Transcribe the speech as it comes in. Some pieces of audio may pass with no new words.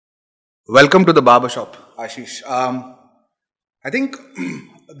Welcome to the BarberShop, Ashish. I think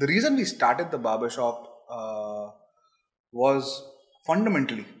the reason we started the BarberShop was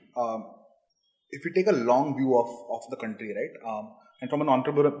fundamentally, if we take a long view of the country, right, and from an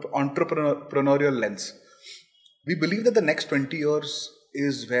entrepreneurial lens, we believe that the next 20 years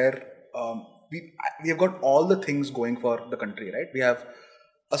is where we have got all the things going for the country, right? We have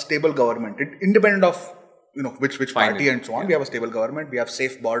a stable government, independent of which party and so on. We have a stable government, we have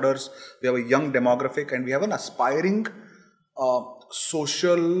safe borders, we have a young demographic, and we have an aspiring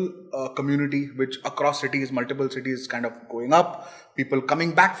social community which across cities, multiple cities kind of going up, people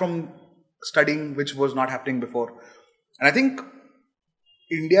coming back from studying, which was not happening before. And I think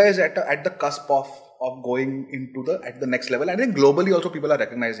India is at the cusp of going into at the next level. I think globally also people are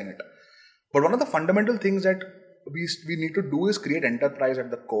recognizing it. But one of the fundamental things that we need to do is create enterprise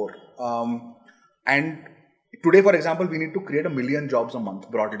at the core. And today, for example, we need to create 1 million jobs a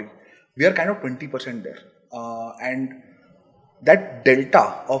month broadly. We are kind of 20% there. And that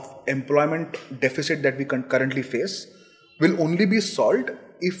delta of employment deficit that we currently face will only be solved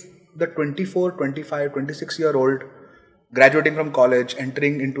if the 24, 25, 26-year-old graduating from college,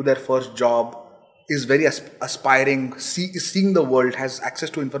 entering into their first job, is very aspiring, seeing the world, has access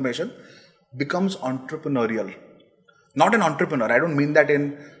to information, becomes entrepreneurial. Not an entrepreneur. I don't mean that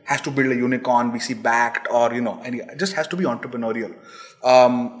has to build a unicorn, VC backed, or it just has to be entrepreneurial,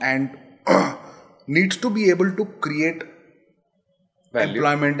 and needs to be able to create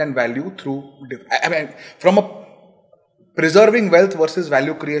employment and value through. From a preserving wealth versus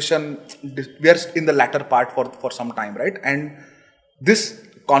value creation, we are in the latter part for some time, right? And this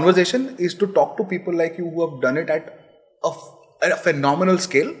conversation is to talk to people like you who have done it at a phenomenal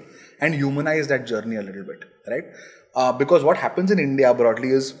scale and humanize that journey a little bit, right? Because what happens in India broadly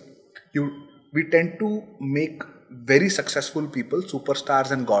is we tend to make very successful people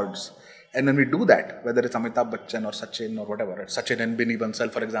superstars and gods. And when we do that, whether it's Amitabh Bachchan or Sachin or whatever, Sachin and Binny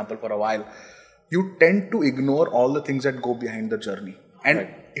Bansal, for example, for a while, you tend to ignore all the things that go behind the journey. And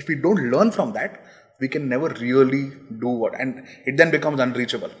if we don't learn from that, we can never really do and it then becomes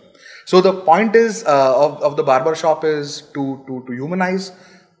unreachable. So the point is of the BarberShop is to humanize,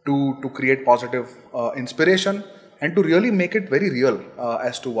 to create positive inspiration, and to really make it very real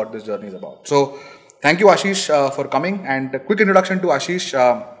as to what this journey is about. So thank you, Ashish, for coming. And a quick introduction to Ashish.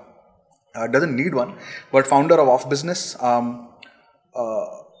 Doesn't need one, but founder of OfBusiness.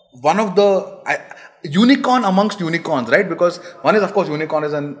 One of the unicorn amongst unicorns, right? Because one is, of course, unicorn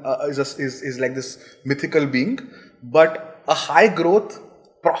is like this mythical being, but a high growth,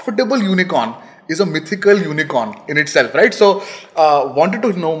 profitable unicorn is a mythical unicorn in itself, right? So, wanted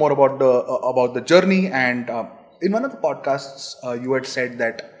to know more about the journey. And in one of the podcasts, you had said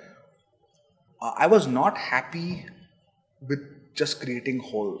that I was not happy with just creating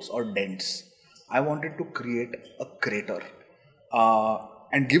holes or dents. I wanted to create a crater.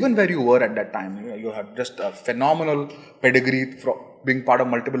 And given where you were at that time, you had just a phenomenal pedigree from being part of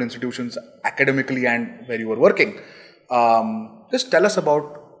multiple institutions academically and where you were working. Just tell us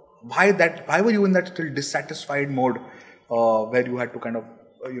about why were you in that still dissatisfied mode where you had to kind of,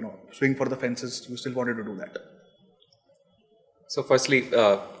 swing for the fences? You still wanted to do that. So firstly,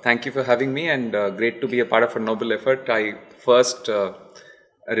 thank you for having me, and great to be a part of a noble effort. I first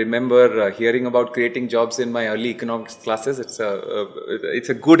remember hearing about creating jobs in my early economics classes. It's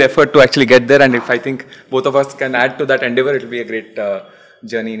a good effort to actually get there, and if I think both of us can add to that endeavor, it will be a great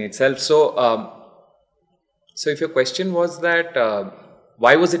journey in itself. So, so if your question was that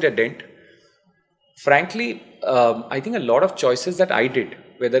why was it a dent? Frankly, I think a lot of choices that I did,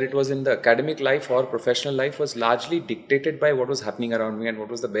 whether it was in the academic life or professional life, was largely dictated by what was happening around me and what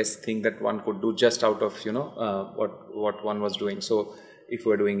was the best thing that one could do just out of what one was doing. So if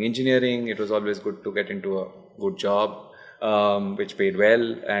we were doing engineering, it was always good to get into a good job which paid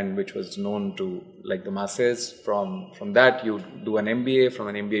well and which was known to like the masses. From that you do an MBA. From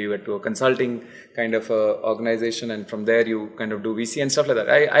an MBA you get to a consulting kind of organization, and from there you kind of do VC and stuff like that.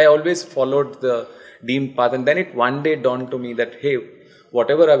 I always followed the deemed path, and then it one day dawned to me that hey,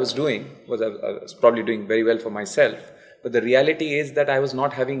 whatever I was doing I was probably doing very well for myself, but the reality is that I was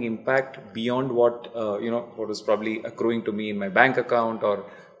not having impact beyond what what was probably accruing to me in my bank account, or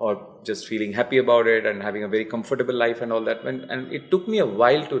just feeling happy about it and having a very comfortable life and all that. And it took me a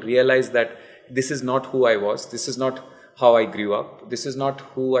while to realize that this is not who I was, this is not how I grew up, this is not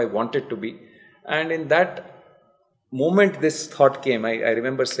who I wanted to be. And in that moment this thought came. I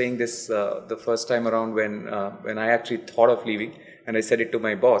remember saying this the first time around when I actually thought of leaving, and I said it to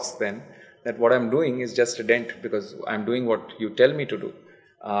my boss then, that what I'm doing is just a dent because I'm doing what you tell me to do.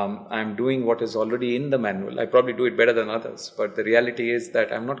 I'm doing what is already in the manual. I probably do it better than others, but the reality is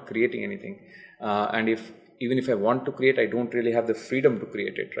that I'm not creating anything. And even if I want to create, I don't really have the freedom to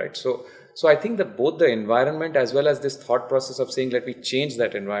create it, right? So I think that both the environment as well as this thought process of saying, let me change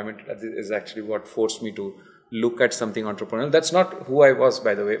that environment, is actually what forced me to look at something entrepreneurial. That's not who I was,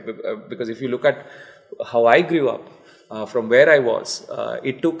 by the way, because if you look at how I grew up, from where I was,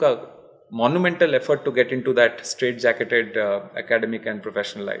 it took a monumental effort to get into that straight-jacketed academic and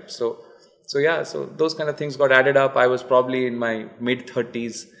professional life. So those kind of things got added up. I was probably in my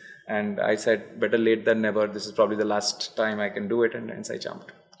mid-30s, and I said, better late than never. This is probably the last time I can do it, and hence I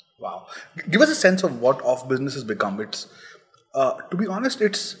jumped. Wow. Give us a sense of what OfBusiness has become. It's, to be honest,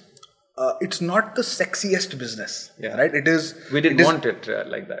 it's not the sexiest business, right? It is. We didn't want it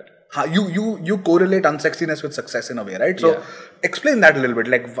like that. You correlate unsexiness with success in a way, right? So explain that a little bit.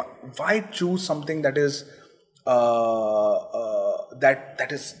 Like, why choose something that is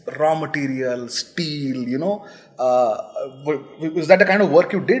that is raw material, steel? Was that the kind of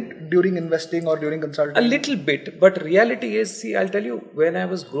work you did during investing or during consulting? A little bit, but reality is, see, I'll tell you, when I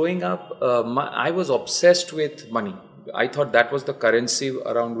was growing up, I was obsessed with money. I thought that was the currency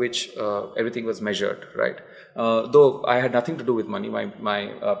around which everything was measured, right? Though I had nothing to do with money.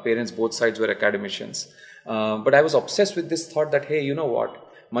 My parents, both sides, were academicians. But I was obsessed with this thought that, hey, you know what?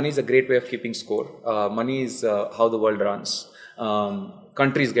 Money is a great way of keeping score. Money is how the world runs.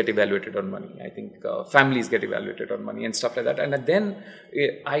 Countries get evaluated on money. I think families get evaluated on money and stuff like that. And then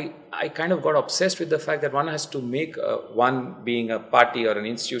I kind of got obsessed with the fact that one has to make, one being a party or an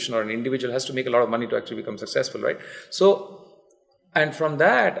institution or an individual has to make a lot of money to actually become successful, right? And from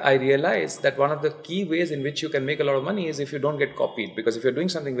that, I realized that one of the key ways in which you can make a lot of money is if you don't get copied. Because if you're doing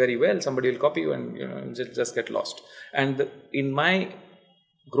something very well, somebody will copy you and just get lost. And in my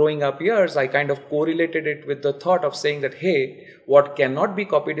growing up years, I kind of correlated it with the thought of saying that, hey, what cannot be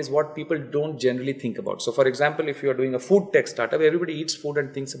copied is what people don't generally think about. So, for example, if you are doing a food tech startup, everybody eats food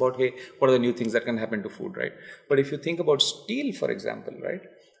and thinks about, hey, what are the new things that can happen to food, right? But if you think about steel, for example, right,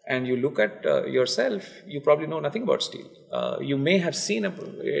 and you look at yourself, you probably know nothing about steel. You may have seen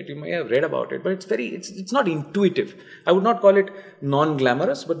it, you may have read about it, but it's not intuitive. I would not call it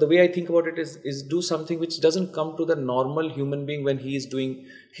non-glamorous, but the way I think about it is do something which doesn't come to the normal human being when he is doing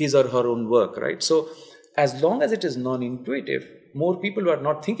his or her own work, right? So as long as it is non-intuitive, more people who are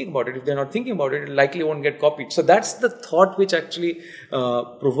not thinking about it, if they're not thinking about it, it likely won't get copied. So that's the thought which actually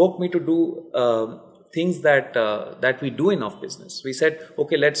provoked me to do things that we do in OfBusiness. We said,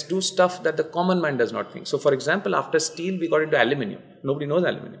 okay, let's do stuff that the common man does not think. So, for example, after steel, we got into aluminium. Nobody knows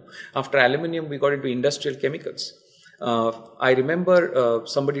aluminium. After aluminium, we got into industrial chemicals. I remember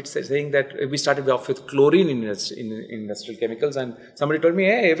somebody saying that we started off with chlorine in industrial chemicals, and somebody told me,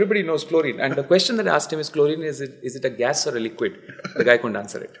 hey, everybody knows chlorine. And the question that I asked him is, chlorine, is it a gas or a liquid? The guy couldn't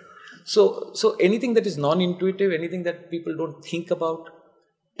answer it. So anything that is non-intuitive, anything that people don't think about,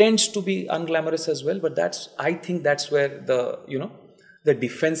 tends to be unglamorous as well, but I think that's where the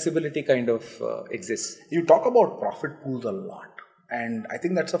defensibility kind of exists. You talk about profit pools a lot, and I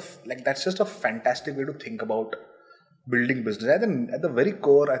think that's just a fantastic way to think about building business. At the very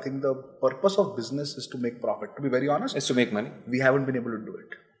core, I think the purpose of business is to make profit. To be very honest, is to make money. We haven't been able to do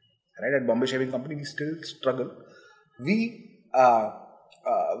it. Right? At Bombay Shaving Company, we still struggle. We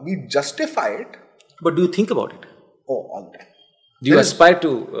justify it. But do you think about it? Oh, all the time. Do you aspire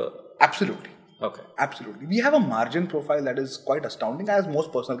to? Absolutely. Okay. Absolutely. We have a margin profile that is quite astounding, as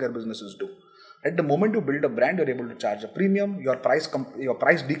most personal care businesses do. At the moment you build a brand, you're able to charge a premium, your price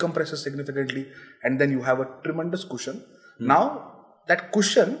decompresses significantly, and then you have a tremendous cushion. Now, that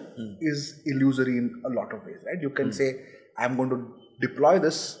cushion is illusory in a lot of ways, right? You can say, I'm going to deploy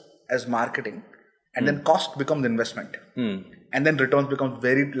this as marketing, and then cost becomes investment. And then returns becomes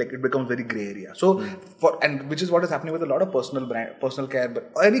very gray area. So which is what is happening with a lot of personal care,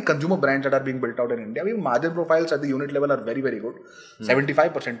 but any consumer brands that are being built out in India. We margin profiles at the unit level are very, very good.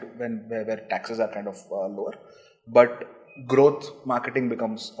 75% where taxes are kind of lower, but growth marketing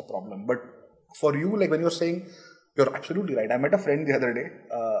becomes a problem. But for you, like when you're saying, you're absolutely right. I met a friend the other day.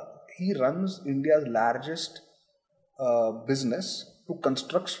 He runs India's largest business to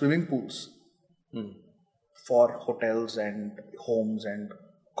construct swimming pools. For hotels and homes and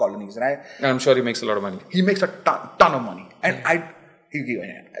colonies, and I'm sure he makes a lot of money. He makes a ton of money, and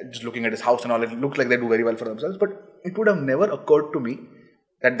just looking at his house and all, it looks like they do very well for themselves. But it would have never occurred to me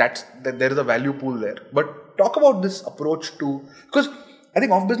that there is a value pool there. But talk about this approach to, because I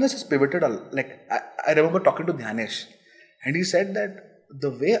think OfBusiness is pivoted. Like I remember talking to Dhyanesh, and he said that the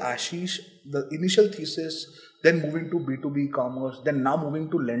way Ashish, the initial thesis, then moving to B2B commerce, then now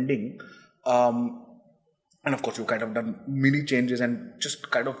moving to lending. And of course, you kind of done many changes and just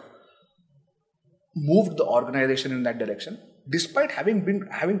kind of moved the organization in that direction. Despite having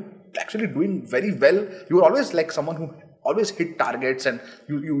actually doing very well, you were always like someone who always hit targets, and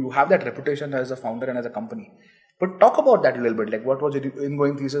you have that reputation as a founder and as a company. But talk about that a little bit. Like, what was your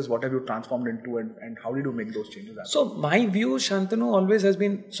ingoing thesis? What have you transformed into, and how did you make those changes? So my view, Shantanu, always has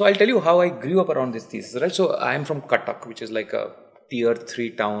been. So I'll tell you how I grew up around this thesis, right? So I am from Cuttack, which is like a tier 3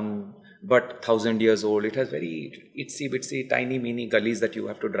 town, but 1,000 years old. It has very itsy bitsy, tiny mini gullies that you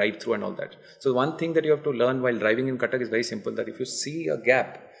have to drive through and all that. So one thing that you have to learn while driving in Cuttack is very simple: that if you see a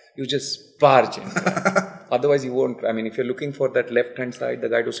gap, you just barge in. Otherwise, you won't. I mean, if you're looking for that left-hand side, the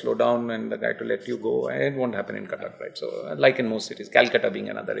guy to slow down and the guy to let you go, it won't happen in Cuttack, right? So, like in most cities, Calcutta being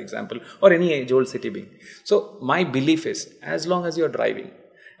another example, or any age-old city being. So, my belief is, as long as you're driving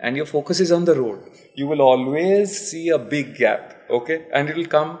and your focus is on the road, you will always see a big gap, okay? And it will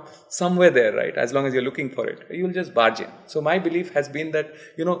come somewhere there, right? As long as you're looking for it, you will just barge in. So, my belief has been that,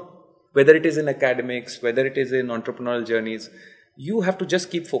 whether it is in academics, whether it is in entrepreneurial journeys, you have to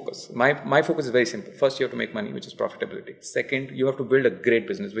just keep focus. My focus is very simple. First, you have to make money, which is profitability. Second, you have to build a great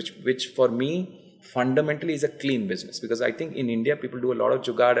business, which for me fundamentally is a clean business. Because I think in India, people do a lot of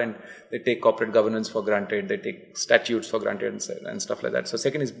jugaad and they take corporate governance for granted, they take statutes for granted and stuff like that. So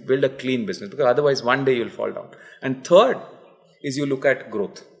second is build a clean business, because otherwise one day you'll fall down. And third is you look at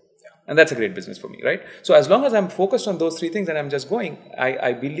growth. And that's a great business for me, right? So as long as I'm focused on those three things and I'm just going,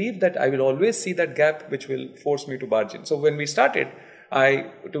 I believe that I will always see that gap which will force me to barge in. So when we started,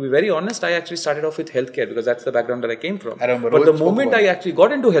 to be very honest, I actually started off with healthcare because that's the background that I came from. But the moment I actually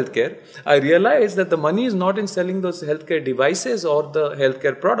got into healthcare, I realized that the money is not in selling those healthcare devices or the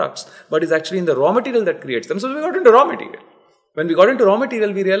healthcare products, but is actually in the raw material that creates them. So we got into raw material. When we got into raw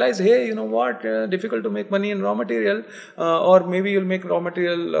material, we realized, hey, you know what, difficult to make money in raw material, or maybe you'll make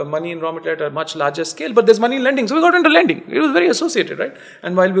money in raw material at a much larger scale, but there's money in lending. So we got into lending. It was very associated, right?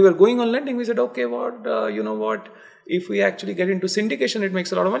 And while we were going on lending, we said, okay, if we actually get into syndication, it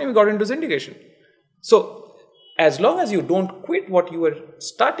makes a lot of money. We got into syndication. So as long as you don't quit what you were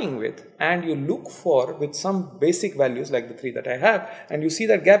starting with and you look for with some basic values like the three that I have, and you see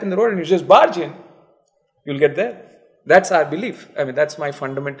that gap in the road and you just barge in, you'll get there. That's our belief. I mean, that's my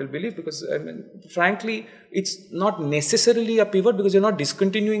fundamental belief, because frankly, it's not necessarily a pivot because you're not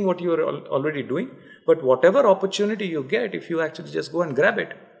discontinuing what you're already doing. But whatever opportunity you get, if you actually just go and grab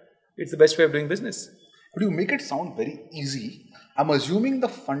it, it's the best way of doing business. But you make it sound very easy. I'm assuming the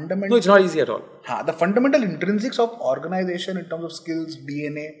fundamental... No, it's not easy at all. The fundamental intrinsics of organization in terms of skills,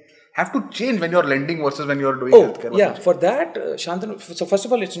 DNA, have to change when you're lending versus when you're doing healthcare. Yeah, for that, Shantanu, so first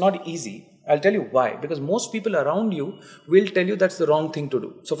of all, it's not easy. I'll tell you why. Because most people around you will tell you that's the wrong thing to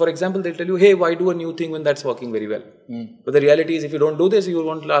do. So for example, they'll tell you, hey, why do a new thing when that's working very well? But the reality is, if you don't do this, you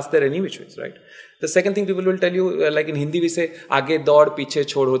won't last there any which ways, right? The second thing people will tell you, like in Hindi we say, aage daud, piche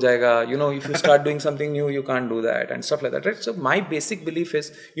chhod ho jayega. If you start doing something new, you can't do that and stuff like that, right? So my basic belief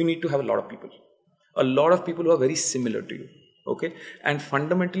is you need to have a lot of people who are very similar to you. Okay, and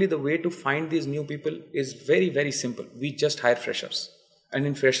fundamentally the way to find these new people is very, very simple. We just hire freshers, and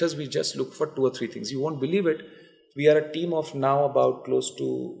in freshers we just look for 2 or 3 things. You won't believe it. We are a team of now about close to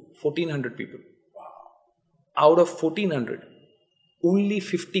 1,400 people. Out of 1,400, only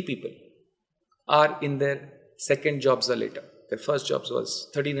 50 people are in their second jobs or later. Their first jobs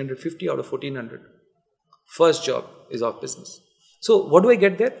was 1,350 out of 1,400. First job is OfBusiness. So what do I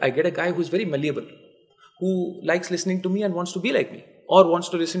get there? I get a guy who's very malleable, who likes listening to me and wants to be like me, or wants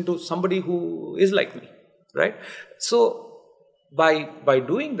to listen to somebody who is like me, right? So by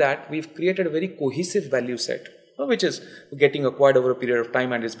doing that, we've created a very cohesive value set, which is getting acquired over a period of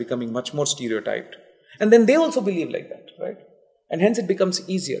time and is becoming much more stereotyped. And then they also believe like that, right? And hence it becomes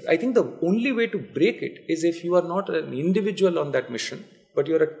easier. I think the only way to break it is if you are not an individual on that mission, but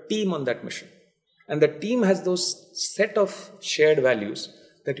you're a team on that mission. And the team has those set of shared values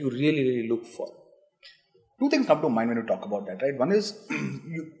that you really, really look for. 2 things come to mind when you talk about that, right? One is,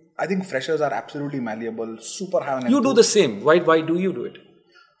 I think freshers are absolutely malleable, super high on... You do the same. Why do you do it?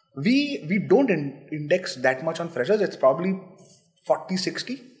 We don't index that much on freshers. It's probably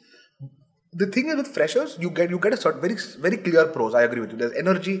 40-60. The thing is with freshers, you get a sort of very, very clear pros. I agree with you. There's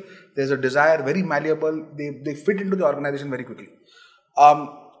energy, there's a desire, very malleable. They fit into the organization very quickly.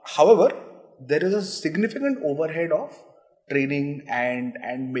 However, there is a significant overhead of training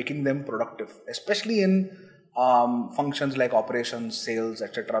and making them productive, especially in functions like operations, sales,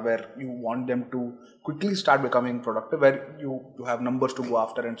 etc., where you want them to quickly start becoming productive, where you have numbers to go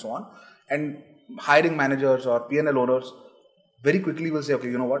after and so on. And hiring managers or P&L owners very quickly will say, okay,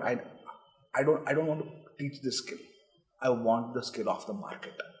 you know what, I don't want to teach this skill. I want the skill of the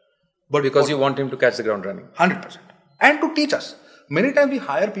market. But because you want him to catch the ground running. 100%. And to teach us. Many times we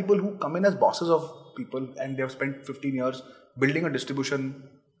hire people who come in as bosses of people and they have spent 15 years building a distribution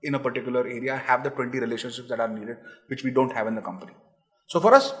in a particular area, have the 20 relationships that are needed, which we don't have in the company. So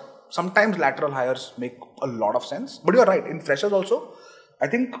for us, sometimes lateral hires make a lot of sense. But you're right, in freshers also, I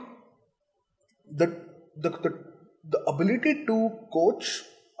think the ability to coach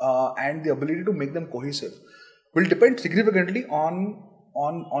and the ability to make them cohesive will depend significantly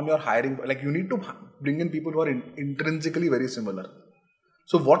on your hiring. Like you need to bring in people who are intrinsically very similar.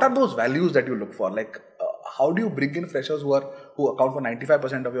 So what are those values that you look for? Like how do you bring in freshers who account for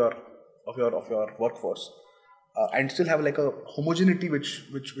 95% of your workforce and still have like a homogeneity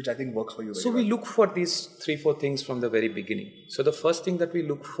which I think works for you very well? We look for these 3-4 things from the very beginning. So the first thing that we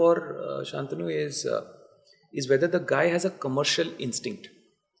look for, Shantanu, is whether the guy has a commercial instinct.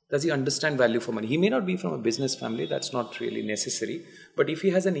 Does he understand value for money? He may not be from a business family, that's not really necessary. But if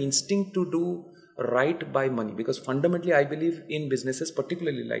he has an instinct to do right by money, because fundamentally I believe in businesses,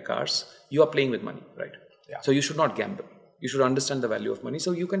 particularly like ours, you are playing with money, right? Yeah. So you should not gamble. You should understand the value of money.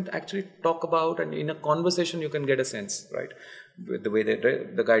 So you can actually talk about, and in a conversation you can get a sense, right? The way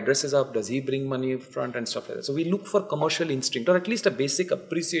the guy dresses up, does he bring money up front and stuff like that. So we look for commercial instinct, or at least a basic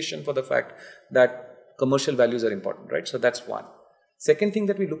appreciation for the fact that commercial values are important, right? So that's one. Second thing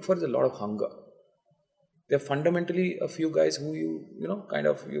that we look for is a lot of hunger. They're fundamentally a few guys who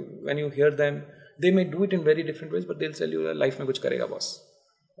when you hear them, they may do it in very different ways, but they'll tell you, life mein kuch karega boss,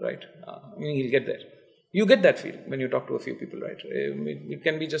 right? He'll get there. You get that feeling when you talk to a few people, right? It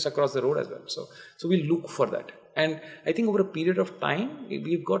can be just across the road as well. So we look for that. And I think over a period of time,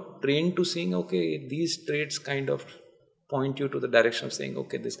 we've got trained to saying, okay, these traits kind of point you to the direction of saying,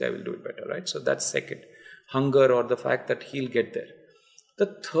 okay, this guy will do it better, right? So that's second. Hunger, or the fact that he'll get there. The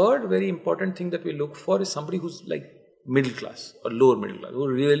third very important thing that we look for is somebody who's like middle class or lower middle class, who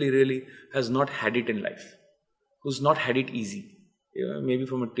really, really has not had it in life, who's not had it easy. Maybe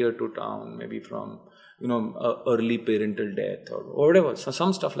from a tier 2 town, maybe from, early parental death or whatever, so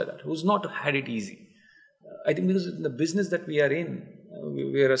some stuff like that, who's not had it easy. I think because in the business that we are in,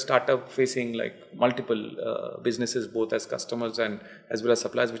 we are a startup facing like multiple businesses, both as customers and as well as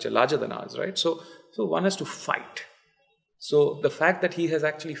suppliers, which are larger than ours, right? So one has to fight. So the fact that he has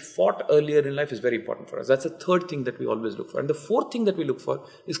actually fought earlier in life is very important for us. That's the third thing that we always look for. And the fourth thing that we look for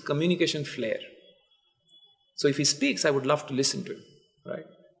is communication flair. So if he speaks, I would love to listen to him, right?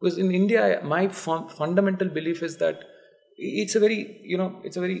 Because in India, my fundamental belief is that it's a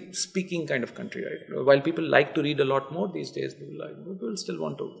very speaking kind of country, right? While people like to read a lot more these days, people still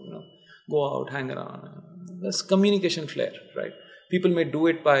want to, go out, hang around. There's communication flair, right? People may do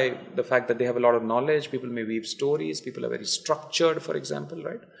it by the fact that they have a lot of knowledge. People may weave stories. People are very structured, for example,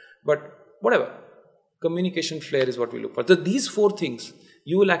 right? But whatever. Communication flair is what we look for. So these 4 things,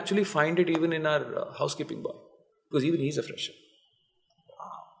 you will actually find it even in our housekeeping boy. Because even he's a fresher.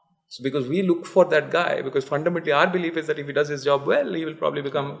 So because we look for that guy, because fundamentally our belief is that if he does his job well, he will probably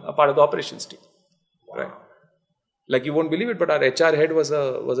become a part of the operations team. Wow. Right? Like you won't believe it, but our HR head was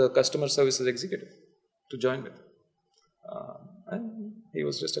a customer services executive to join with. And he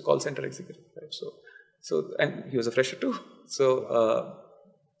was just a call center executive, right? So and he was a fresher too.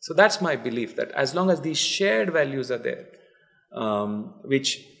 So that's my belief, that as long as these shared values are there,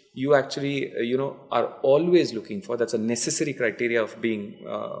 which you actually are always looking for, that's a necessary criteria of being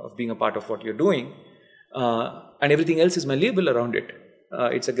a part of what you're doing, and everything else is malleable around it.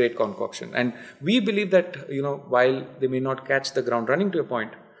 It's a great concoction, and we believe that while they may not catch the ground running to a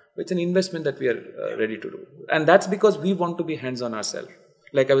point, it's an investment that we are ready to do. And that's because we want to be hands-on ourselves.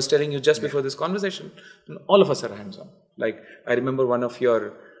 Like I was telling you just before this conversation, all of us are hands-on. Like I remember one of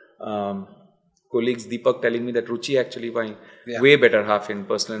your colleagues, Deepak, telling me that Ruchi actually way better half in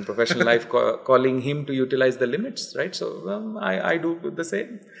personal and professional life, calling him to utilize the limits, right? So I do the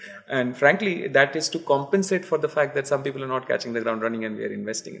same. And frankly, that is to compensate for the fact that some people are not catching the ground running and we are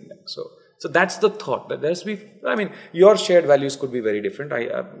investing in them. So that's the thought. That your shared values could be very different.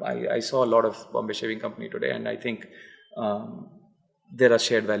 I saw a lot of Bombay Shaving Company today, and I think there are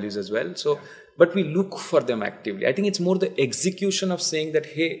shared values as well. But we look for them actively. I think it's more the execution of saying that,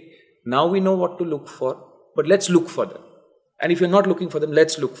 hey, now we know what to look for, but let's look for them. And if you're not looking for them,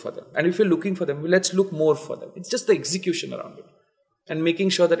 let's look for them. And if you're looking for them, let's look more for them. It's just the execution around it. And making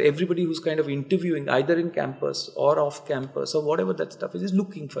sure that everybody who's kind of interviewing, either in campus or off campus or whatever that stuff is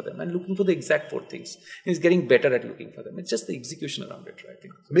looking for them and looking for the exact 4 things. And is getting better at looking for them. It's just the execution around it, right? I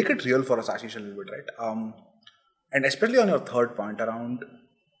think. Make it real for us, Ashish, a little bit, right? And especially on your third point around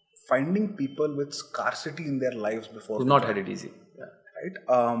finding people with scarcity in their lives before. Who've not had it easy. Yeah.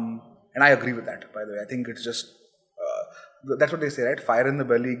 Right? And I agree with that, by the way. I think it's just that's what they say, right? Fire in the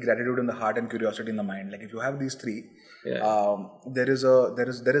belly, gratitude in the heart, and curiosity in the mind. Like if you have these three, there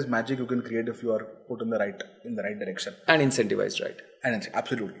is magic you can create if you are put in the right direction and incentivized, right? And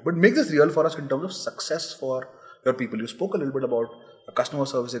absolutely. But make this real for us in terms of success for your people. You spoke a little bit about a customer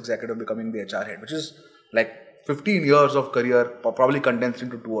service executive becoming the HR head, which is like 15 years of career, probably condensed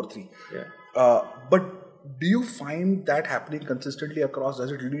into 2 or 3. Yeah. But do you find that happening consistently across?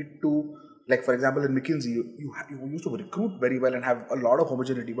 Does it lead to, like for example, in McKinsey, you used to recruit very well and have a lot of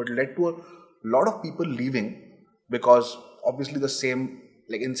homogeneity, but it led to a lot of people leaving because obviously the same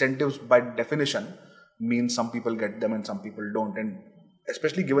like incentives by definition means some people get them and some people don't, and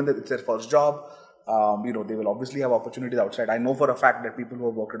especially given that it's their first job, they will obviously have opportunities outside. I know for a fact that people who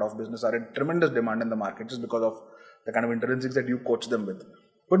have worked at OfBusiness are in tremendous demand in the market just because of the kind of intrinsics that you coach them with.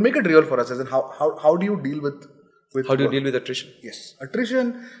 But make it real for us, as in how do you deal with how do you deal with attrition? Yes,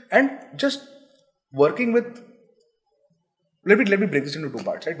 attrition and just working with. Let me break this into 2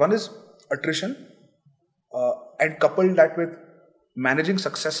 parts. Right, one is attrition, and couple that with managing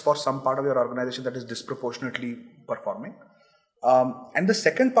success for some part of your organization that is disproportionately performing. And the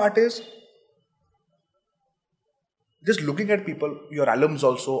second part is just looking at people, your alums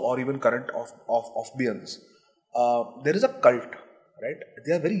also, or even current of BNs. There is a cult, right?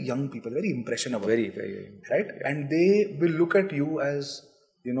 They are very young people, very impressionable. Very, very young. Right? Yeah. And they will look at you as,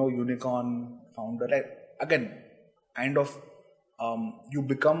 unicorn founder. Like, again, kind of, you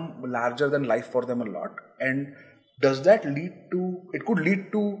become larger than life for them a lot. And does that it could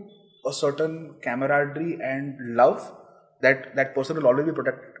lead to a certain camaraderie and love that person will always be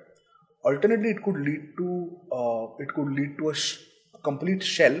protected. Alternately, it could lead to a complete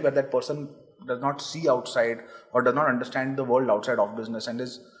shell where that person does not see outside or does not understand the world outside of business and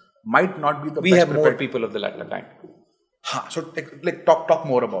might not be the best We have prepared. more people of the latter kind. So talk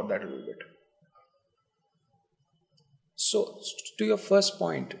more about that a little bit. So to your first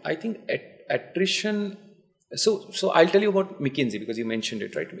point, I think attrition. So I'll tell you about McKinsey because you mentioned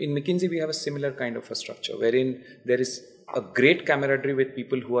it, right? In McKinsey, we have a similar kind of a structure wherein there is a great camaraderie with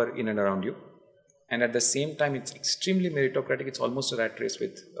people who are in and around you, and at the same time, it's extremely meritocratic. It's almost a rat race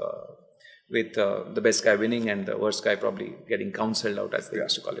with the best guy winning and the worst guy probably getting counseled out, as they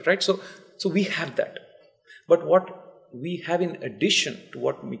used to call it, right? So we have that, but what we have in addition to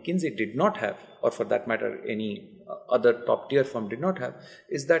what McKinsey did not have, or for that matter, any other top tier firm did not have,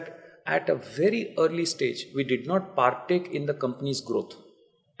 is that at a very early stage, we did not partake in the company's growth.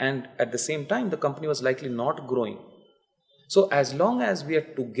 And at the same time, the company was likely not growing. So as long as we are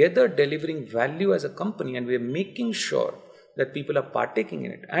together delivering value as a company and we are making sure that people are partaking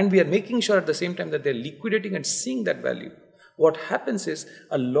in it, and we are making sure at the same time that they're liquidating and seeing that value, what happens is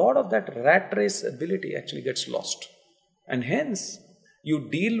a lot of that rat race ability actually gets lost. And hence, you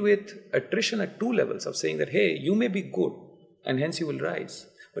deal with attrition at 2 levels of saying that, hey, you may be good and hence you will rise.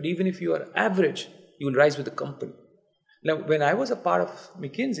 But even if you are average, you will rise with the company. Now, when I was a part of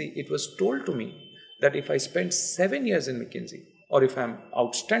McKinsey, it was told to me that if I spend 7 years in McKinsey, or if I'm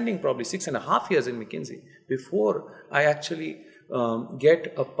outstanding probably 6.5 years in McKinsey, before I actually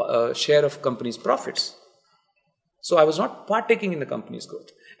get a share of company's profits. So I was not partaking in the company's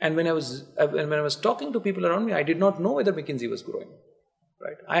growth. And when I was talking to people around me, I did not know whether McKinsey was growing.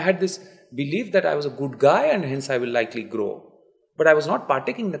 Right? I had this belief that I was a good guy and hence I will likely grow. But I was not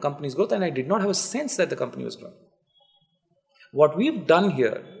partaking in the company's growth and I did not have a sense that the company was growing. What we've done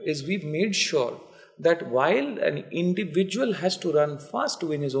here is we've made sure that while an individual has to run fast to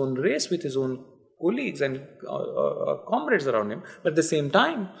win his own race with his own colleagues and comrades around him, but at the same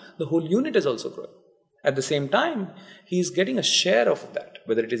time, the whole unit is also growing. At the same time, he's getting a share of that,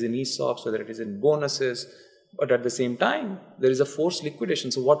 whether it is in ESOPs, whether it is in bonuses, but at the same time, there is a forced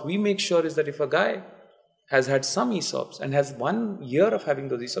liquidation. So what we make sure is that if a guy has had some ESOPs and has 1 year of having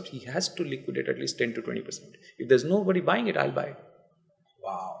those ESOPs, he has to liquidate at least 10 to 20%. If there's nobody buying it, I'll buy it.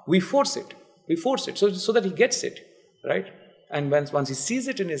 Wow. We force it so that he gets it, right? And once he sees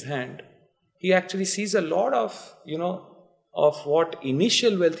it in his hand, he actually sees a lot of, of what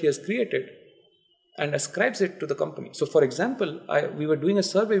initial wealth he has created and ascribes it to the company. So for example, we were doing a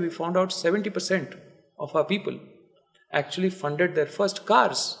survey, we found out 70% of our people actually funded their first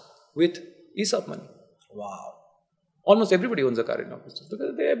cars with ESOP money. Wow. Almost everybody owns a car in our business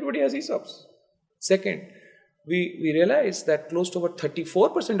because everybody has ESOPs. Second, we realized that close to about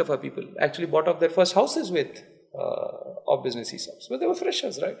 34% of our people actually bought off their first houses with OfBusiness ESOPs. But they were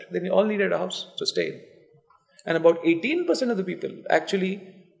freshers, right? They all needed a house to stay in. And about 18% of the people actually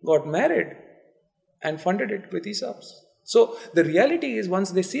got married and funded it with ESOPs. So the reality is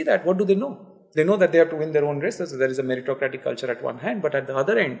once they see that, what do they know? They know that they have to win their own race. So there is a meritocratic culture at one hand, but at the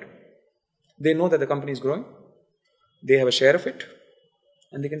other end, they know that the company is growing. They have a share of it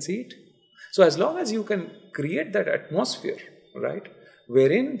and they can see it. So as long as you can create that atmosphere, right,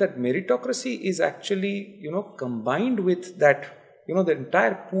 wherein that meritocracy is actually, combined with that, the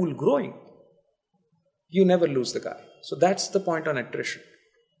entire pool growing, you never lose the guy. So that's the point on attrition.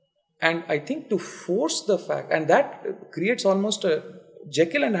 And I think to force the fact, and that creates almost a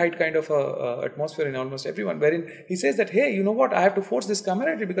Jekyll and Hyde kind of a atmosphere in almost everyone, wherein he says that, hey, you know what, I have to force this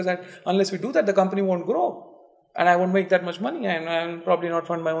camaraderie because unless we do that, the company won't grow. And I won't make that much money and I'll probably not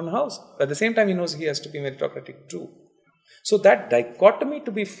fund my own house. But at the same time, he knows he has to be meritocratic too. So that dichotomy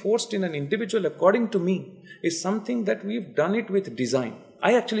to be forced in an individual, according to me, is something that we've done it with design.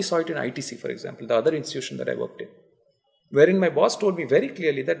 I actually saw it in ITC, for example, the other institution that I worked in, wherein my boss told me very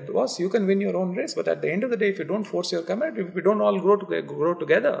clearly that, boss, you can win your own race, but at the end of the day, if you don't force your camaraderie, if we don't all grow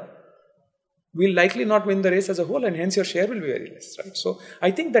together, we'll likely not win the race as a whole, and hence your share will be very less, right? So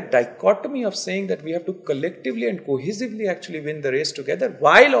I think that dichotomy of saying that we have to collectively and cohesively actually win the race together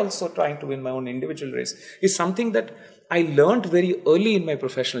while also trying to win my own individual race is something that I learned very early in my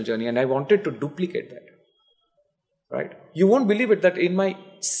professional journey, and I wanted to duplicate that, right? You won't believe it that in my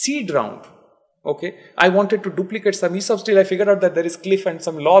seed round, okay, I wanted to duplicate some ESOPs till I figured out that there is cliff and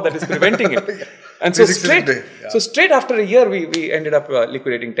some law that is preventing it. Yeah. And so straight after a year, we ended up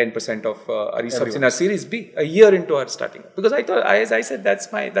liquidating 10% of our ESOPs in our Series B, a year into our starting. Because I thought, as I said,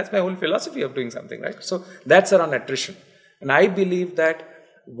 that's my whole philosophy of doing something, right? So that's around attrition. And I believe that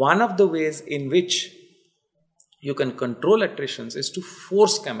one of the ways in which you can control attritions is to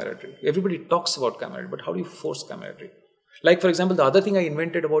force camaraderie. Everybody talks about camaraderie, but how do you force camaraderie? Like, for example, the other thing I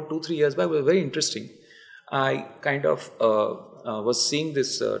invented about 2-3 years back was very interesting. I kind of was seeing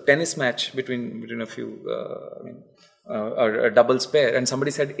this tennis match between a few, a doubles pair, and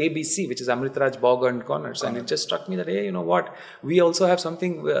somebody said ABC, which is Amritraj Bog and Corners, and it just struck me that, hey, you know what, we also have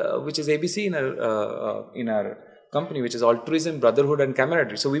something which is ABC in our company, which is altruism, brotherhood, and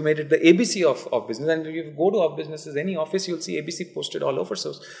camaraderie. So we made it the ABC of business. And if you go to OfBusiness, any office, you'll see ABC posted all over.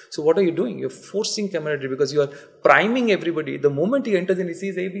 So what are you doing? You're forcing camaraderie because you are priming everybody. The moment he enters in, he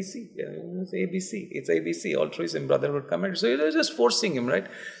sees ABC. Yeah, it's ABC. It's ABC, altruism, brotherhood, camaraderie. So you're just forcing him, right?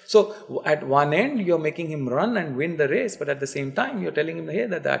 So at one end, you're making him run and win the race, but at the same time, you're telling him, hey,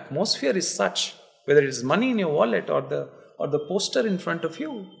 that the atmosphere is such, whether it's money in your wallet or the poster in front of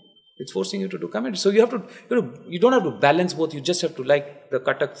you, it's forcing you to do camaraderie. So you don't have to balance both. You just have to, like the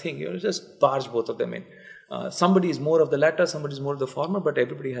Katak thing, you just barge both of them in. Somebody is more of the latter, somebody is more of the former, but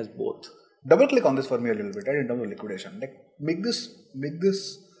everybody has both. Double click on this for me a little bit, right, in terms of liquidation. Like make this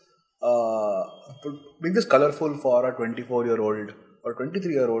colorful for a 24-year-old or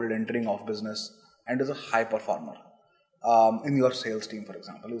 23-year-old entering off business and is a high performer in your sales team, for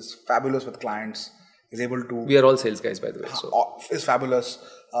example, is fabulous with clients. Is able to. We are all sales guys, by the way. So is fabulous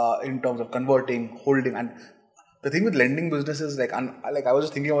in terms of converting, holding, and the thing with lending business is like I was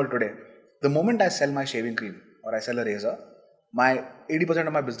just thinking about it today. The moment I sell my shaving cream or I sell a razor, my 80%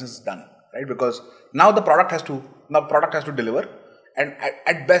 of my business is done, right? Because now the product has to deliver, and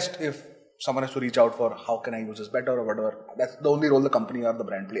at best, if someone has to reach out for how can I use this better or whatever, that's the only role the company or the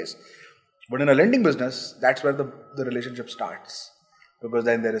brand plays. But in a lending business, that's where the relationship starts. Because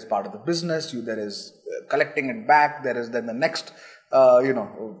then there is part of the business, there is collecting it back, there is then the next, how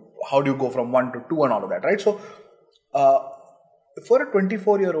do you go from 1 to 2 and all of that, right? So, for a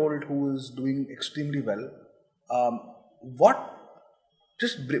 24-year-old who is doing extremely well,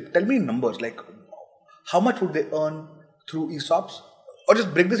 tell me numbers, like how much would they earn through ESOPs? Or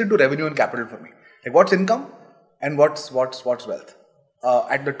just break this into revenue and capital for me. Like what's income and what's wealth?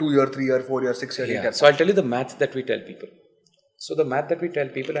 At the 2-year, 3-year, 4-year, 6-year, 8-year. So I'll tell you the math that we tell people. So the math that we tell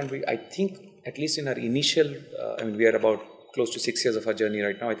people, and I think at least in our initial, we are about close to 6 years of our journey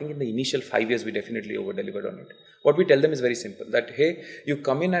right now. I think in the initial 5 years, we definitely over-delivered on it. What we tell them is very simple, that, hey, you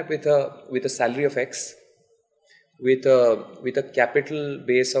come in with a salary of X, with a capital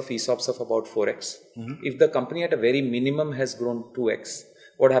base of ESOPs of about 4X. Mm-hmm. If the company at a very minimum has grown 2X,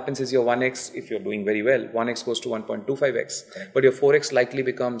 what happens is your 1X, if you're doing very well, 1X goes to 1.25X, okay. But your 4X likely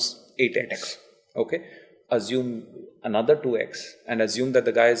becomes 8X. Okay? Assume another 2X and assume that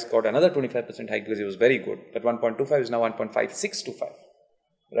the guy's got another 25% hike because he was very good. But 1.25 is now 1.565,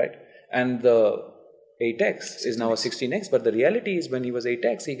 right? And the 8X is now a 16X. But the reality is when he was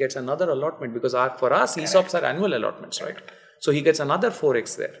 8X, he gets another allotment because for us, ESOPs are annual allotments, right? So he gets another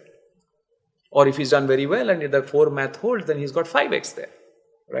 4X there. Or if he's done very well and the 4 math holds, then he's got 5X there,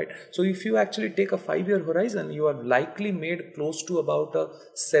 right? So if you actually take a 5-year horizon, you are likely made close to about a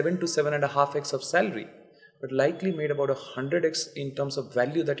 7 to 7.5X of salary, but likely made about 100X in terms of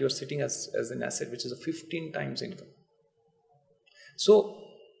value that you're sitting as an asset, which is a 15 times income. So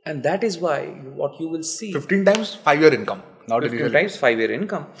And that is why what you will see 15 times 5-year income. Not 15 usually. times 5-year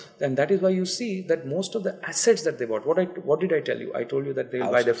income. And that is why you see that most of the assets that they bought, what did I tell you? I told you that they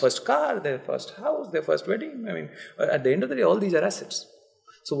will buy their first car, their first house, their first wedding. I mean, at the end of the day, all these are assets.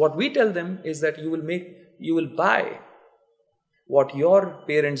 So what we tell them is that you will buy what your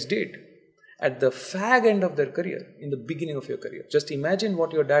parents did at the fag end of their career, in the beginning of your career. Just imagine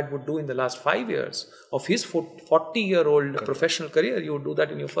what your dad would do in the last 5 years of his 40-year-old professional career. You would do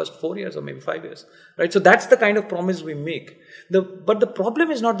that in your first 4 years or maybe 5 years, right? So that's the kind of promise we make. But the problem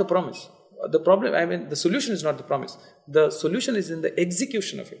is not the promise. The solution is not the promise. The solution is in the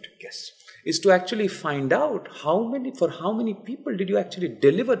execution of it. Yes. Is to actually find out how many people did you actually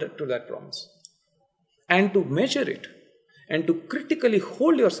deliver to that promise, and to measure it, and to critically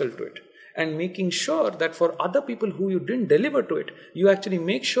hold yourself to it, and making sure that for other people who you didn't deliver to it, you actually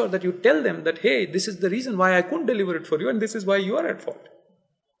make sure that you tell them that, hey, this is the reason why I couldn't deliver it for you, and this is why you are at fault.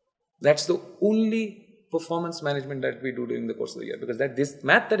 That's the only performance management that we do during the course of the year, because this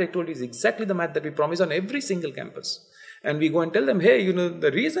math that I told you is exactly the math that we promise on every single campus. And we go and tell them, hey,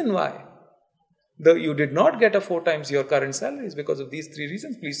 the reason why you did not get a 4 times your current salary is because of these 3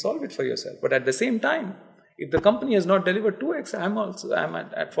 reasons. Please solve it for yourself. But at the same time, if the company has not delivered 2x, I'm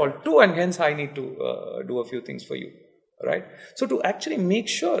at fault too, and hence I need to do a few things for you, right? So to actually make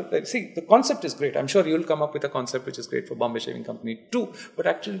sure that, see, the concept is great. I'm sure you'll come up with a concept which is great for Bombay Shaving Company too, but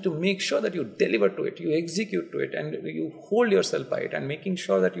actually to make sure that you deliver to it, you execute to it, and you hold yourself by it, and making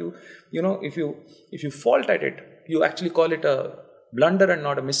sure that if you fault at it, you actually call it a blunder and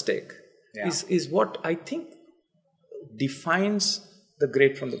not a mistake, is what I think defines the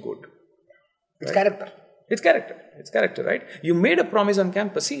great from the good. It's character. It's character, right? You made a promise on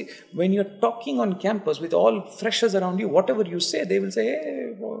campus. See, when you're talking on campus with all freshers around you, whatever you say, they will say,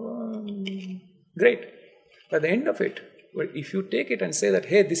 hey, great. But at the end of it, if you take it and say that,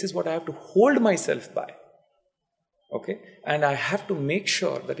 hey, this is what I have to hold myself by, okay? And I have to make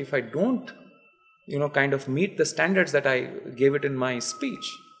sure that if I don't, kind of meet the standards that I gave it in my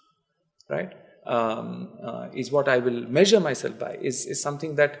speech, right, is what I will measure myself by, is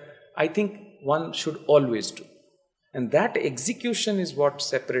something that I think one should always do. And that execution is what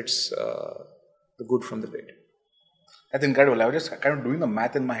separates the good from the great. That's incredible. I was just kind of doing the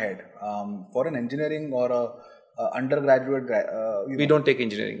math in my head. For an engineering or a undergraduate, we don't take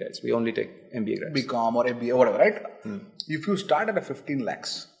engineering guys. We only take MBA grads. BCom or MBA, whatever, right? If you start at a 15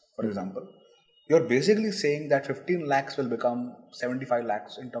 lakhs, for example, you're basically saying that 15 lakhs will become 75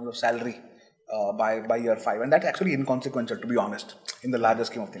 lakhs in terms of salary by year 5, and that's actually inconsequential, to be honest, in the larger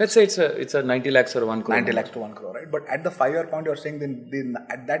scheme of things. Let's say it's a 90 lakhs or 1 crore. 90 lakhs to 1 crore, right? But at the 5-year point, you're saying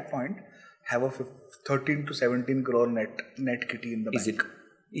they at that point have a 13 to 17 crore net kitty in the bank.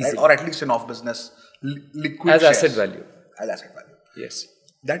 Right? Or at least in off-business liquid as shares. asset value. As asset value. Yes.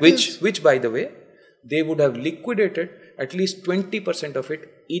 Which, by the way, they would have liquidated at least 20% of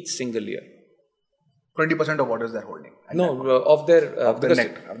it each single year. 20% of what is their holding? Of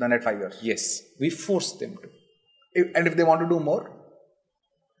the net 5 years. Yes, we force them to. If they want to do more,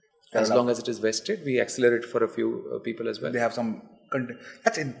 as long as it is vested, we accelerate for a few people as well. They have some content.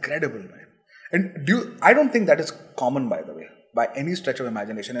 That's incredible, man. And I don't think that is common, by the way, by any stretch of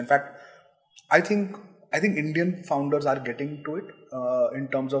imagination. In fact, I think Indian founders are getting to it in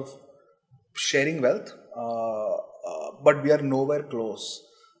terms of sharing wealth, but we are nowhere close.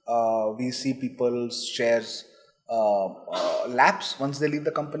 We see people's shares lapse once they leave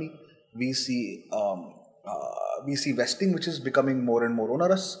the company. We see vesting, which is becoming more and more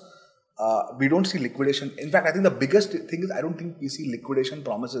onerous. We don't see liquidation. In fact, I think the biggest thing is I don't think we see liquidation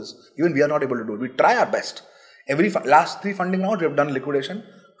promises. Even we are not able to do it. We try our best. Last 3 funding rounds, we have done liquidation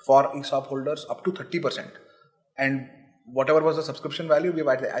for ESOP holders up to 30%. And whatever was the subscription value, we have,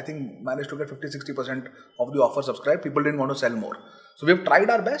 I think, managed to get 50-60% of the offer subscribed. People didn't want to sell more. So we have tried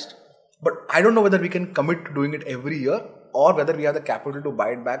our best, but I don't know whether we can commit to doing it every year or whether we have the capital to buy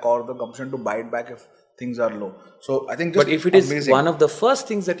it back or the gumption to buy it back if things are low. So I think but if it is one of the first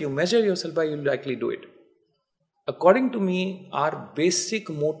things that you measure yourself by, you'll likely do it. According to me, our basic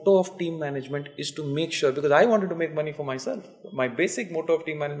motto of team management is to make sure, because I wanted to make money for myself. My basic motto of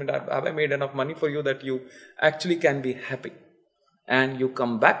team management, have I made enough money for you that you actually can be happy? And you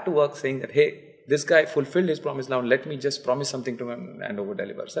come back to work saying that, hey, this guy fulfilled his promise, now let me just promise something to him and over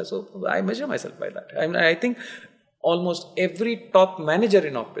deliver. So I measure myself by that. I think almost every top manager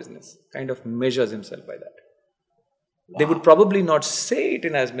in OfBusiness kind of measures himself by that. Wow. They would probably not say it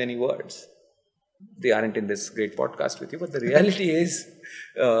in as many words. They aren't in this great podcast with you, but the reality is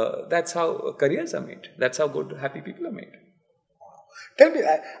that's how careers are made. That's how good, happy people are made. Tell me,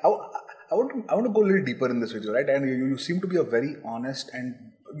 I want to go a little deeper in this with you, right? And you seem to be a very honest and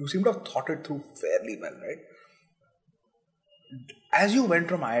you seem to have thought it through fairly well, right? As you went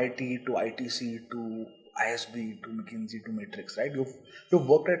from IIT to ITC to ISB to McKinsey to Matrix, right? You've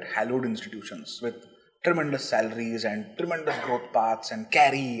worked at hallowed institutions with tremendous salaries and tremendous growth paths and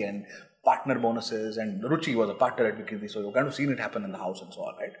carry and partner bonuses, and Ruchi was a partner at McKinsey, so you've kind of seen it happen in the house and so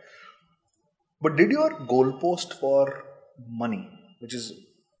on, right? But did your goalpost for money, which is,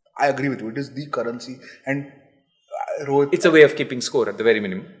 I agree with you, it is the currency, and Rohit... It's a way of keeping score at the very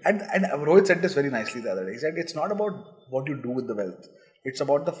minimum. And Rohit said this very nicely the other day. He said, it's not about what you do with the wealth. It's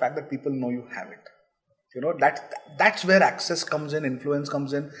about the fact that people know you have it. You know, that's where access comes in, influence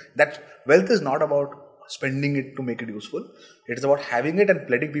comes in. That wealth is not about spending it to make it useful. It is about having it and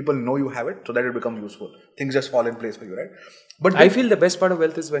letting people know you have it so that it becomes useful. Things just fall in place for you, right? But I feel the best part of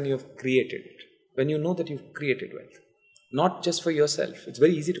wealth is when you've created it. When you know that you've created wealth. Not just for yourself. It's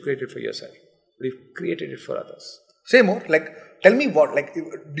very easy to create it for yourself. But you've created it for others. Say more. Like, tell me what, like,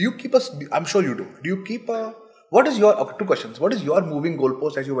 do you keep I'm sure you do. Do you keep what is your, okay, two questions. What is your moving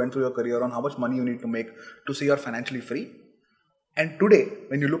goalpost as you went through your career on how much money you need to make to say you're financially free? And today,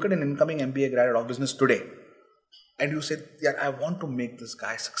 when you look at an incoming MBA grad of business today, and you say, yeah, I want to make this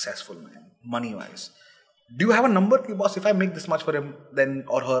guy successful, man, money-wise. Do you have a number, boss? If I make this much for him, then,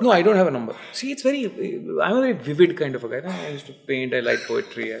 or her? No, I don't have a number. See, I'm a very vivid kind of a guy. I used to paint, I like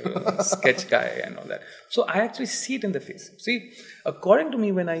poetry, I'm a sketch guy and all that. So I actually see it in the face. See, according to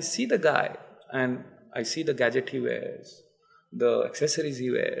me, when I see the guy and I see the gadget he wears, the accessories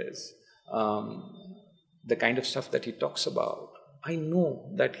he wears, the kind of stuff that he talks about, I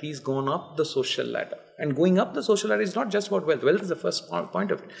know that he's gone up the social ladder. And going up the social ladder is not just about wealth. Wealth is the first point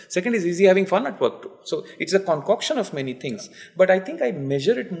of it. Second is he having fun at work too. So it's a concoction of many things. But I think I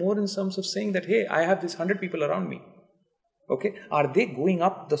measure it more in terms of saying that, hey, I have these 100 people around me. Okay? Are they going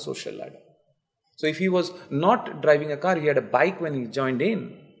up the social ladder? So if he was not driving a car, he had a bike when he joined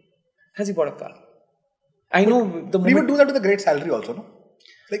in. Has he bought a car? I know the moment... We would do that with a great salary also, no?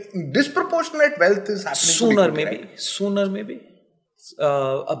 Like, disproportionate wealth is happening. Sooner maybe.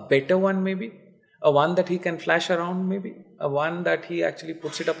 A better one maybe. A one that he can flash around maybe. A one that he actually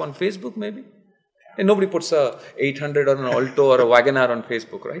puts it up on Facebook maybe. And nobody puts a 800 or an Alto or a WagonR on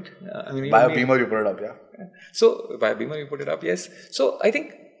Facebook, right? By a Beamer you put it up, yeah. So, by a Beamer you put it up, yes. So, I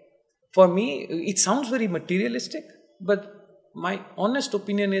think for me, it sounds very materialistic, but my honest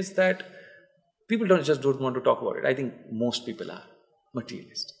opinion is that people don't want to talk about it. I think most people are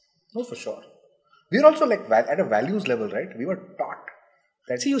materialistic. No, for sure. We're also like at a values level, right? We were taught.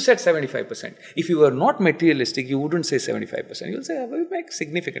 See, you said 75%. If you were not materialistic, you wouldn't say 75%. You'll say, we make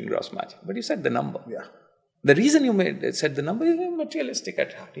significant gross margin. But you said the number. Yeah. The reason you said the number is you're materialistic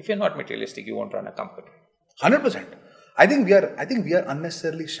at heart. If you're not materialistic, you won't run a company. 100%. I think we are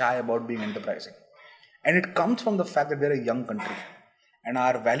unnecessarily shy about being enterprising. And it comes from the fact that we're a young country. And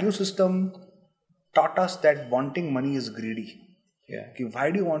our value system taught us that wanting money is greedy. Yeah. Okay,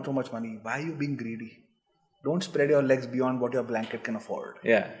 why do you want so much money? Why are you being greedy? Don't spread your legs beyond what your blanket can afford.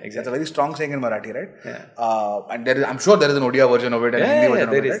 Yeah, exactly. That's a very strong saying in Marathi, right? Yeah. And I'm sure there is an Odia version of it and Hindi version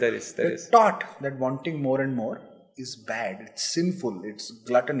of it. There is. We're taught that wanting more and more is bad. It's sinful. It's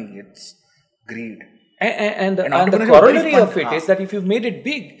gluttony. It's greed. And the corollary of it is that if you've made it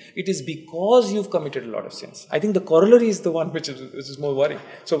big, it is because you've committed a lot of sins. I think the corollary is the one which is more worrying.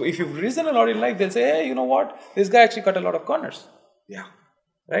 So if you've risen a lot in life, they'll say, hey, you know what? This guy actually cut a lot of corners. Yeah.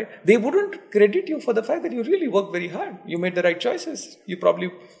 Right? They wouldn't credit you for the fact that you really worked very hard. You made the right choices. You probably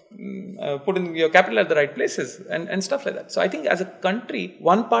put in your capital at the right places and stuff like that. So I think as a country,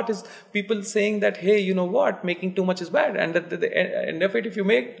 one part is people saying that, hey, you know what, making too much is bad. And at the end of it, if you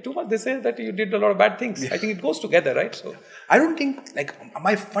make too much, they say that you did a lot of bad things. Yeah. I think it goes together, right? So I don't think, like,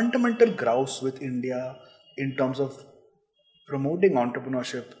 my fundamental grouse with India in terms of promoting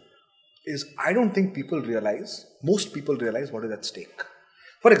entrepreneurship is I don't think most people realize what is at stake.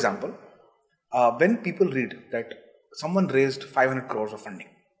 For example, when people read that someone raised 500 crores of funding,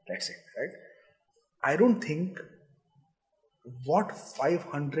 let's say, right? I don't think what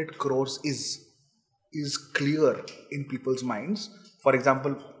 500 crores is clear in people's minds. For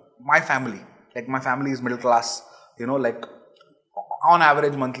example, my family is middle class, like on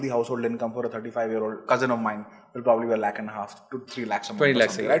average monthly household income for a 35-year-old cousin of mine will probably be 1.5 to 3 lakhs a month. 20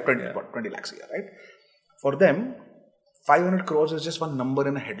 lakhs a year. Right? 20 lakhs a year, right? For them, 500 crores is just one number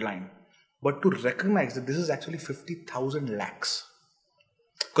in a headline. But to recognize that this is actually 50,000 lakhs.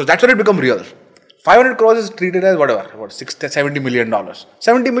 Because that's when it becomes real. 500 crores is treated as $70 million.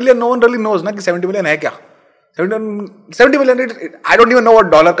 70 million, no one really knows. Na, 70 million hai kya? 70 million, I don't even know what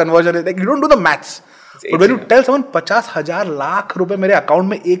dollar conversion is. Like, you don't do the maths. But when you tell someone 50,000 lakh rupees mere account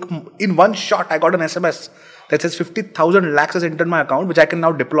mein in one shot, I got an SMS that says 50,000 lakhs is entered my account, which I can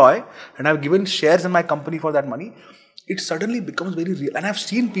now deploy, and I've given shares in my company for that money, it suddenly becomes very real. And I've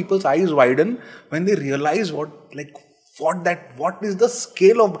seen people's eyes widen when they realize what is the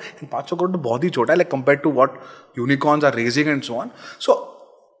scale of, and 500 crore to bahut hi chota hai, like compared to what unicorns are raising and so on. So,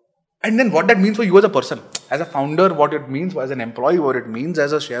 and then what that means for you as a person, as a founder, what it means, as an employee, what it means,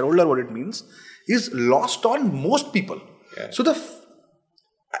 as a shareholder, what it means, is lost on most people. Yeah. So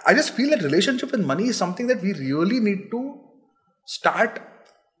I just feel that relationship with money is something that we really need to start,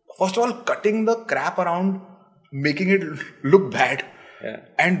 first of all, cutting the crap around making it look bad. Yeah.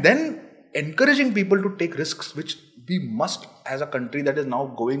 And then encouraging people to take risks, which we must as a country that is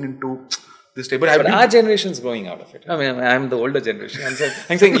now going into this table. But our generation is growing out of it. I mean, I'm the older generation.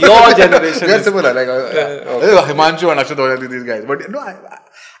 I'm saying your generation. We are similar. Like Himanshu and Akshat, these guys. But no,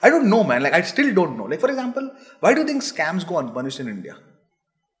 I don't know, man. Like I still don't know. Like for example, why do you think scams go unpunished in India?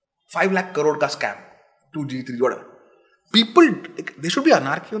 5 lakh crore ka scam, 2G, 3G, whatever. People, there should be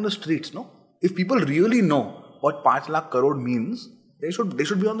anarchy on the streets, no? If people really know what 5 lakh crore means, they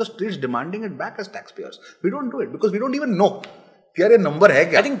should be on the streets demanding it back as taxpayers. We don't do it because we don't even know. Here a number hai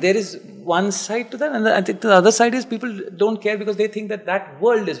kya? I think there is one side to that, and I think the other side is people don't care because they think that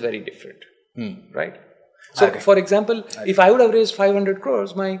world is very different, right? So, for example, if I would have raised 500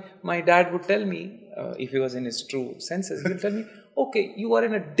 crores, my dad would tell me, if he was in his true senses, he would tell me, okay, you are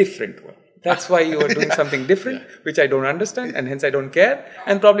in a different world. That's why you are doing something different, which I don't understand, and hence I don't care,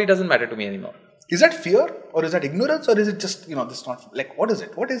 and probably doesn't matter to me anymore. Is that fear, or is that ignorance, or is it just, this not, like, what is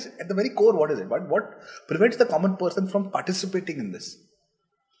it? What is, at the very core, what is it? What prevents the common person from participating in this?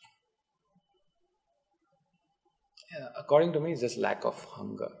 Yeah, according to me, it's just lack of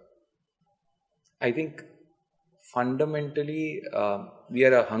hunger. I think fundamentally, we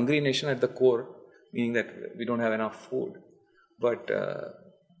are a hungry nation at the core, meaning that we don't have enough food. But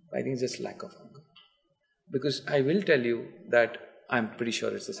I think it's just lack of hunger. Because I will tell you that I'm pretty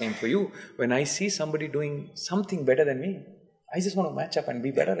sure it's the same for you. When I see somebody doing something better than me, I just want to match up and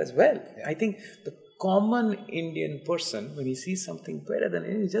be better as well. Yeah. I think the common Indian person, when he sees something better than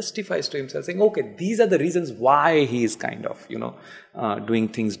him, he justifies to himself saying, okay, these are the reasons why he is kind of, doing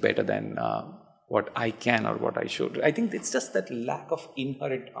things better than what I can or what I should. I think it's just that lack of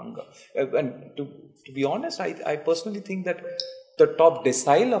inherent hunger. And to be honest, I personally think that the top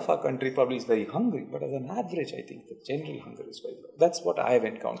decile of our country probably is very hungry, but as an average, I think the general hunger is very low. That's what I have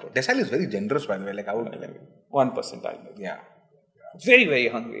encountered. Decile is very generous, by the way. Like I would 1%. Yeah. Very, very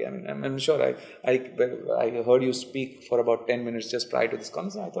hungry. I mean, I'm sure I heard you speak for about 10 minutes just prior to this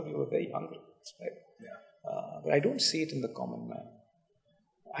conversation. I thought you were very hungry. Right? Yeah. But I don't see it in the common man.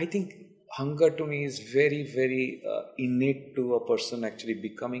 I think hunger to me is very, very innate to a person actually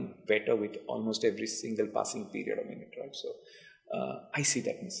becoming better with almost every single passing period of minute, right? So I see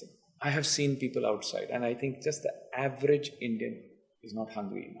that missing. I have seen people outside, and I think just the average Indian is not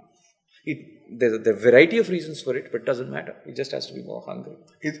hungry enough. There's a variety of reasons for it, but it doesn't matter. It just has to be more hungry.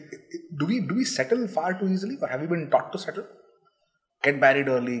 Do we settle far too easily, or have you been taught to settle? Get married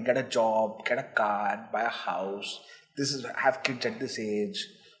early, get a job, get a car, buy a house. Have kids at this age.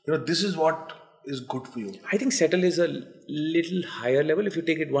 This is what is good for you. I think settle is a little higher level. If you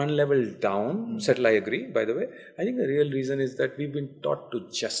take it one level down, settle, I agree, by the way. I think the real reason is that we've been taught to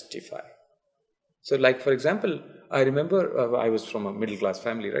justify. So like, for example, I remember I was from a middle class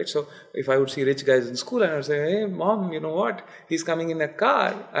family, right? So if I would see rich guys in school and I would say, hey mom, you know what? He's coming in a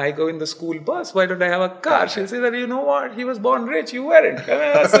car. I go in the school bus. Why don't I have a car? She'll say that, you know what? He was born rich. You weren't. I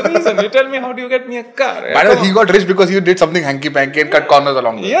mean, that's the reason. You tell me, how do you get me a car? He got rich because you did something hanky-panky and cut corners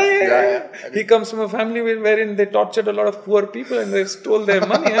along the way. Yeah. He comes from a family wherein they tortured a lot of poor people and they stole their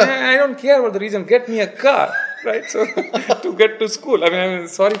money. I don't care what the reason. Get me a car. Right, so to get to school. I mean, I'm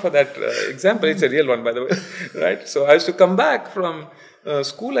sorry for that example. It's a real one, by the way. Right, so I used to come back from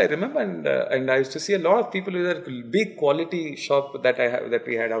school. I remember, and I used to see a lot of people with a big quality shop that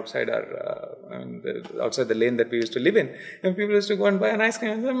we had outside outside the lane that we used to live in. And people used to go and buy an ice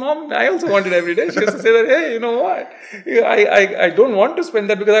cream. And say, Mom, I also want it every day. She used to say that, hey, you know what? I don't want to spend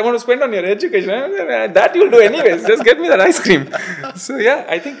that because I want to spend on your education. That you'll do anyways. Just get me that ice cream. So yeah,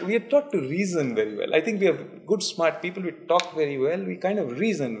 I think we are taught to reason very well. I think we are good, smart people. We talk very well. We kind of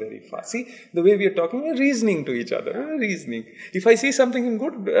reason very fast. See, the way we are talking, we're reasoning to each other. We're reasoning. If I see something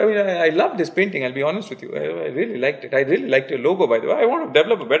good, I mean, I love this painting. I'll be honest with you. I really liked it. I really liked your logo, by the way. I want to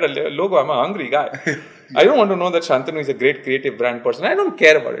develop a better logo. I'm a hungry guy. I don't want to know that Shantanu is a great creative brand person. I don't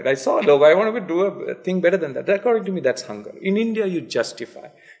care about it. I saw a logo. I want to do a thing better than that. According to me, that's hunger. In India, you justify.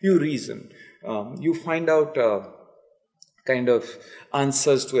 You reason. You find out kind of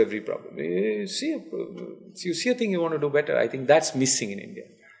answers to every problem. You see a thing you want to do better. I think that's missing in India.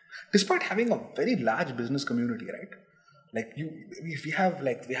 despite having a very large business community, right? Like we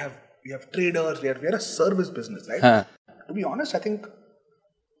have traders, we are a service business, right? To be honest, I think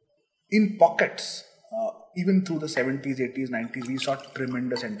in pockets, even through the 70s, 80s, 90s, we saw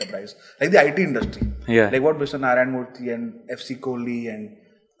tremendous enterprise. Like the IT industry. Yeah. Like what Mr. Narayan Murthy and FC Kohli and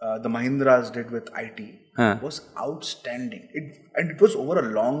the Mahindras did with IT was outstanding. It was over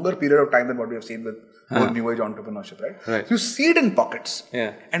a longer period of time than what we have seen with new age entrepreneurship, right? Right. So you see it in pockets.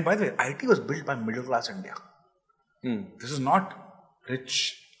 Yeah. And by the way, IT was built by middle class India. This is not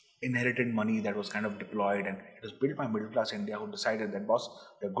rich inherited money that was kind of deployed, and it was built by middle class India who decided that, boss,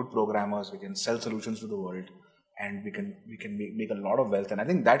 we're good programmers, we can sell solutions to the world, and we can make a lot of wealth. And I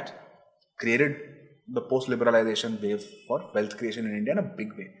think that created the post-liberalization wave for wealth creation in India in a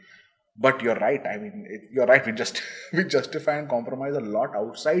big way. But you're right. I mean, you're right. We justify and compromise a lot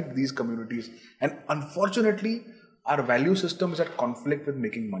outside these communities, and unfortunately, our value system is at conflict with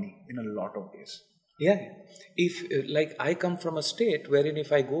making money in a lot of ways. Yeah. If like I come from a state wherein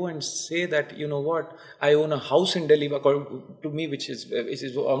if I go and say that, you know what, I own a house in Delhi, according to me, which is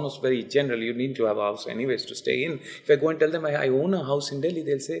almost very general, you need to have a house anyways to stay in. If I go and tell them I own a house in Delhi,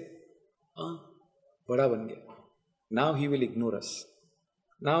 they'll say, bada ban gaya. Now he will ignore us.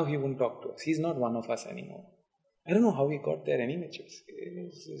 Now he won't talk to us. He's not one of us anymore. I don't know how he got there anyways.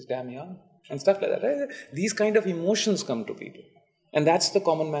 He's damn young and stuff like that. Right? These kind of emotions come to people. And that's the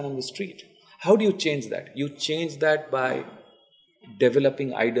common man on the street. How do you change that? You change that by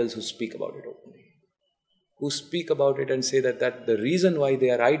developing idols who speak about it openly. Who speak about it and say that the reason why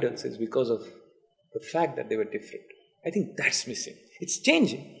they are idols is because of the fact that they were different. I think that's missing. It's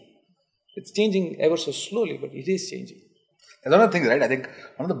changing. It's changing ever so slowly, but it is changing. There's another thing, right? I think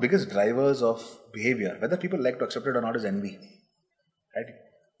one of the biggest drivers of behavior, whether people like to accept it or not, is envy.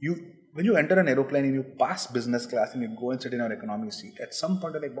 Right? When you enter an aeroplane and you pass business class and you go and sit in your economy seat, at some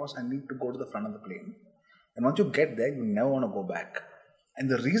point you're like, boss, I need to go to the front of the plane. And once you get there, you never want to go back. And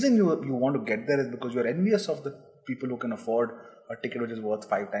the reason you want to get there is because you're envious of the people who can afford a ticket which is worth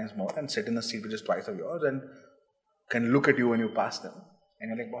 5 times more and sit in a seat which is twice of yours and can look at you when you pass them. And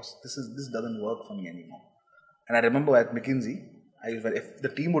you're like, boss, this doesn't work for me anymore. And I remember at McKinsey, if the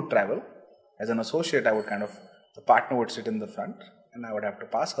team would travel, as an associate, the partner would sit in the front and I would have to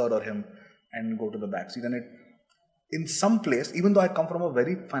pass her or him and go to the back seat. And in some place, even though I come from a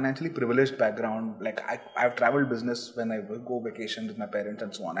very financially privileged background, like I've traveled business when I go vacation with my parents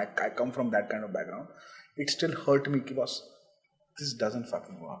and so on. I come from that kind of background. It still hurt me because this doesn't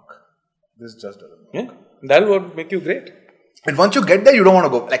fucking work. This just doesn't work. Yeah, that would make you great. And once you get there, you don't want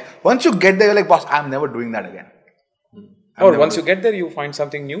to go. Like once you get there, you're like, boss, I'm never doing that again. Or once you get there, you find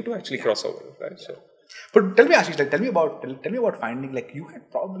something new to actually cross over, right? So. But tell me, Ashish, tell me about finding, like you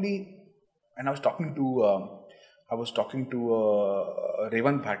had probably, and I was talking to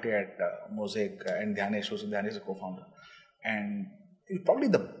Revan Bhatia at Mosaic and Dhyanesh, Dhyanesh is a co-founder, and it's probably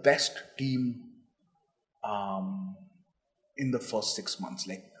the best team in the first 6 months,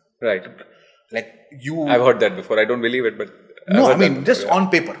 right. Like you. I've heard that before. I don't believe it, but no, I mean just on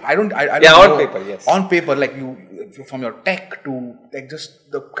paper. I don't on know. Paper, yes. On paper, like you, from your tech to like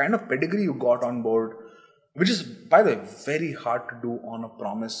just the kind of pedigree you got on board, which is, by the way, very hard to do on a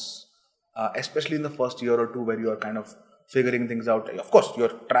promise, especially in the first year or two where you are kind of figuring things out. Of course,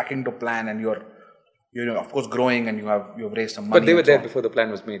 you're tracking to plan and you're of course growing and you've raised some money. But they were there before the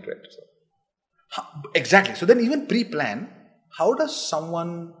plan was made, right? So. Exactly. So then, even pre-plan, how does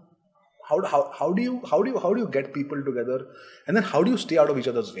someone? How do you get people together, and then how do you stay out of each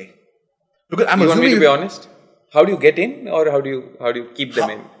other's way? Because I'm assuming, want me to be honest? How do you get in, or how do you keep them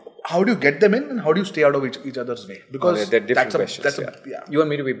in? How do you get them in, and how do you stay out of each other's way? Because they're different questions. Yeah. You want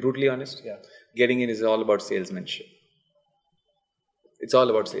me to be brutally honest? Yeah. Getting in is all about salesmanship. It's all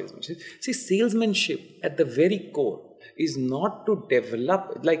about salesmanship. See, salesmanship at the very core is not to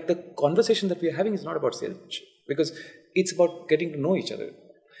develop, like the conversation that we are having is not about salesmanship, because it's about getting to know each other.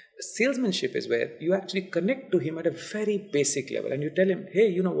 Salesmanship is where you actually connect to him at a very basic level and you tell him, hey,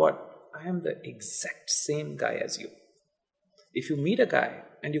 you know what? I am the exact same guy as you. If you meet a guy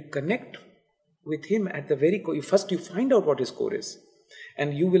and you connect with him at the very core, you find out what his core is,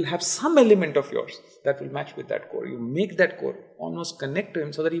 and you will have some element of yours that will match with that core. You make that core almost connect to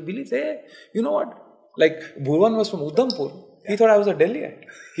him so that he believes, hey, you know what? Like Bhuvan was from Udhampur. He thought I was a Delhiite.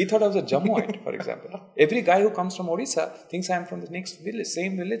 He thought I was a Jammuite, for example. Every guy who comes from Odisha thinks I am from the next village,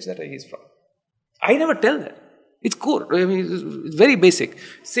 same village that he is from. I never tell that. It's cool. I mean, it's very basic.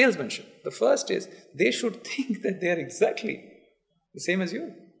 Salesmanship. The first is they should think that they are exactly the same as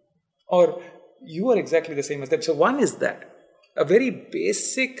you. Or you are exactly the same as them. So one is that. A very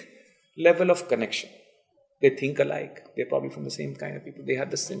basic level of connection. They think alike. They're probably from the same kind of people. They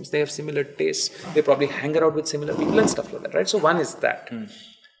have similar tastes. They probably hang around with similar people and stuff like that, right? So one is that.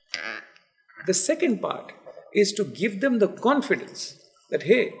 The second part is to give them the confidence that,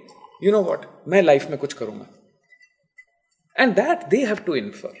 hey, you know what? My life mein kuch karunga. And that they have to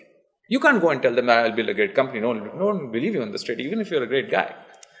infer. You can't go and tell them, I'll build a great company. No one will believe you on the street, even if you're a great guy.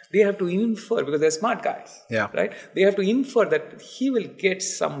 They have to infer, because they're smart guys, right? They have to infer that he will get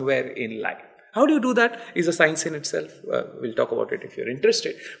somewhere in life. How do you do that is a science in itself. We'll talk about it if you're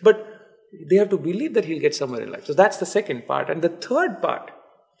interested. But they have to believe that he'll get somewhere in life. So that's the second part. And the third part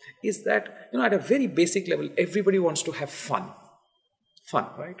is that, at a very basic level, everybody wants to have fun. Fun,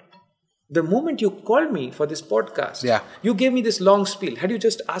 right? The moment you called me for this podcast, you gave me this long spiel. Had you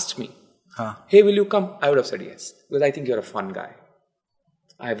just asked me, hey, will you come? I would have said yes. Because I think you're a fun guy.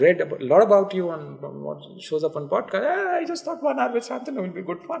 I've read a lot about you on what shows up on podcast. I just thought 1 hour with Shantanu will be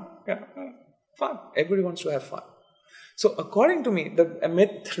good fun. Fun. Everybody wants to have fun. So according to me, the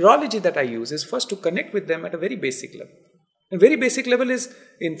methodology that I use is first to connect with them at a very basic level. And very basic level is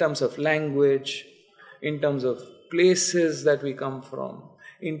in terms of language, in terms of places that we come from,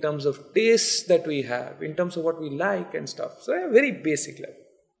 in terms of tastes that we have, in terms of what we like and stuff. So a very basic level.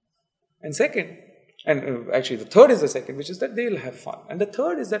 And second, and actually the third is the second, which is that they'll have fun. And the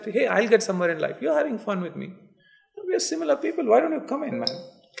third is that, hey, I'll get somewhere in life. You're having fun with me. We are similar people. Why don't you come in, man?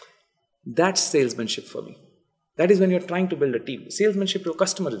 That's salesmanship for me. That is when you're trying to build a team. Salesmanship to a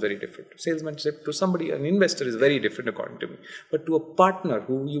customer is very different. Salesmanship to somebody, an investor, is very different according to me. But to a partner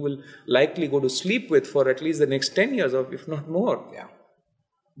who you will likely go to sleep with for at least the next 10 years, or if not more.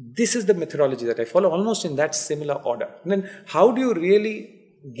 This is the methodology that I follow, almost in that similar order. And then how do you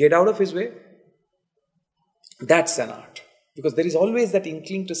really get out of his way? That's an art. Because there is always that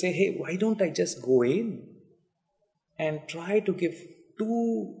inkling to say, hey, why don't I just go in and try to give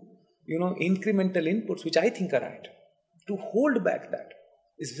two incremental inputs, which I think are right. To hold back that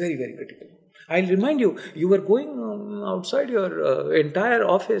is very, very critical. I'll remind you, you were going outside your entire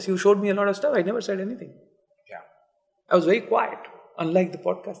office. You showed me a lot of stuff. I never said anything. I was very quiet, unlike the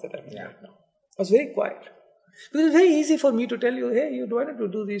podcast that I'm doing right now. I was very quiet. Because it's very easy for me to tell you, hey, you wanted to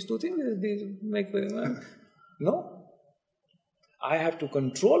do these two things. No. I have to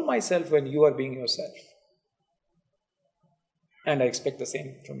control myself when you are being yourself. And I expect the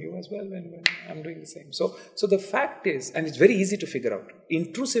same from you as well when I'm doing the same. So the fact is, and it's very easy to figure out.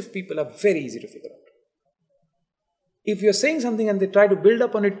 Intrusive people are very easy to figure out. If you're saying something and they try to build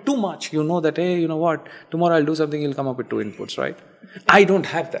up on it too much, you know that, hey, you know what, tomorrow I'll do something, he'll come up with 2 inputs, right? I don't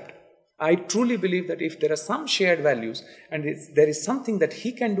have that. I truly believe that if there are some shared values and there is something that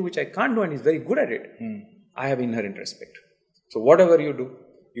he can do which I can't do and he's very good at it, I have inherent respect. So whatever you do,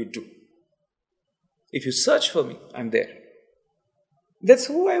 you do. If you search for me, I'm there. That's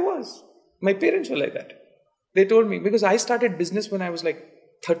who I was. My parents were like that. They told me, because I started business when I was like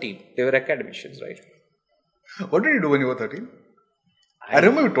 13. They were academicians, right? What did you do when you were 13? I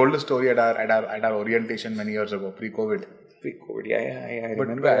remember you told the story at our orientation many years ago, pre-COVID. Pre-COVID, I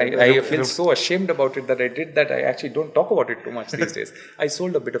remember. I feel so ashamed about it that I did that. I actually don't talk about it too much these days. I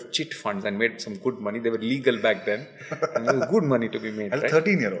sold a bit of chit funds and made some good money. They were legal back then. And there was good money to be made. As a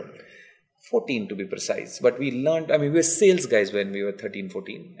 13-year-old. 14 to be precise. But we learned, we were sales guys when we were 13,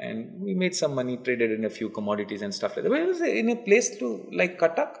 14. And we made some money, traded in a few commodities and stuff like that. But it was in a place like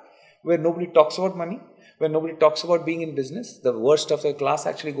Cuttack, where nobody talks about money, where nobody talks about being in business. The worst of the class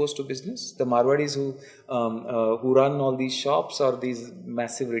actually goes to business. The Marwadis who run all these shops or these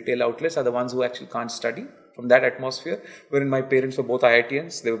massive retail outlets are the ones who actually can't study from that atmosphere. Wherein my parents were both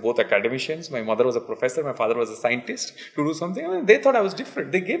IITians. They were both academicians. My mother was a professor. My father was a scientist to do something. They thought I was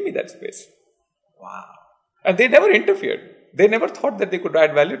different. They gave me that space. Wow. And they never interfered. They never thought that they could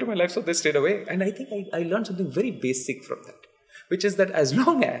add value to my life, so they stayed away. And I think I learned something very basic from that, which is that as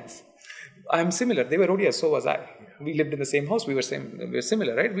long as I'm similar, they were Odias, so was I. We lived in the same house, we were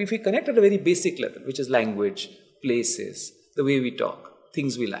similar, right? We connect at a very basic level, which is language, places, the way we talk,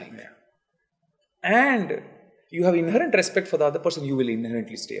 things we like. And you have inherent respect for the other person, you will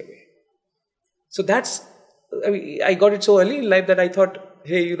inherently stay away. So that's, I got it so early in life that I thought,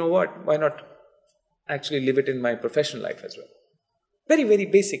 hey, you know what, why not actually live it in my professional life as well. Very, very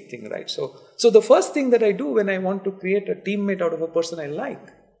basic thing, right? So the first thing that I do when I want to create a teammate out of a person I like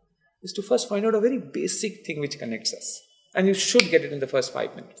is to first find out a very basic thing which connects us. And you should get it in the first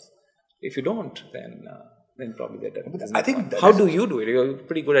 5 minutes. If you don't, then probably that doesn't. I think how do you do it? You're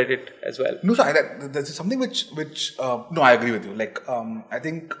pretty good at it as well. No, so there's something which no, I agree with you. Like, I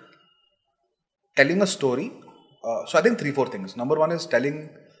think telling a story. So I think 3-4 things. Number one is telling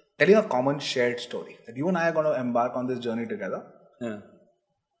a common shared story that you and I are going to embark on this journey together.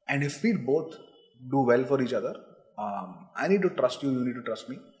 And if we both do well for each other. I need to trust you, you need to trust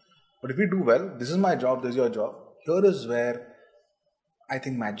me. But if we do well, this is my job, this is your job. Here is where I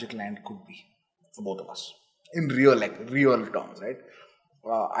think magic land could be for both of us in real terms, right?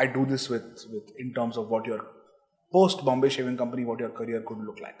 I do this with in terms of what your post Bombay Shaving Company, what your career could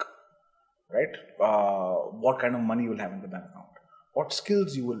look like, right? What kind of money you will have in the bank account, what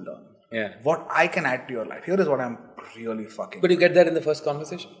skills you will learn, what I can add to your life. Here is what I'm really fucking. But you get that in the first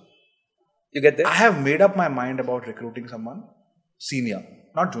conversation. You get there. I have made up my mind about recruiting someone senior,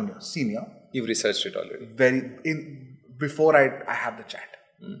 not junior, senior. You've researched it already. Before I have the chat.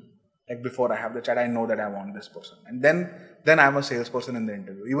 Like before I have the chat, I know that I want this person. And then I'm a salesperson in the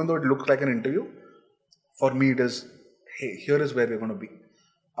interview. Even though it looks like an interview, for me it is, hey, here is where we're going to be.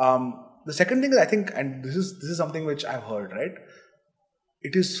 The second thing is, I think, and this is something which I've heard, right?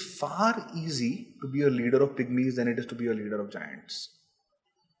 It is far easy to be a leader of pygmies than it is to be a leader of giants.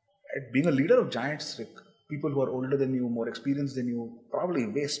 Right? Being a leader of giants, Rick, people who are older than you, more experienced than you, probably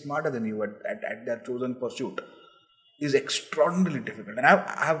way smarter than you at their chosen pursuit, is extraordinarily difficult. And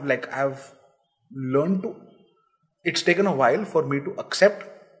I've learned to, it's taken a while for me to accept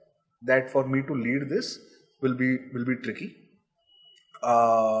that for me to lead this will be tricky.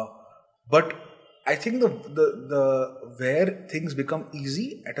 But I think the where things become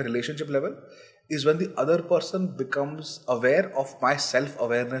easy at a relationship level is when the other person becomes aware of my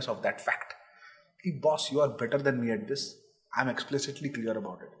self-awareness of that fact. Hey, boss, you are better than me at this. I'm explicitly clear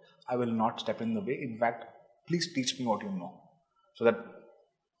about it. I will not step in the way. In fact, please teach me what you know. So that.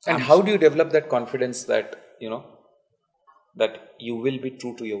 And how do you develop that confidence that, that you will be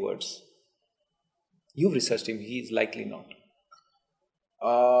true to your words? You've researched him. He is likely not.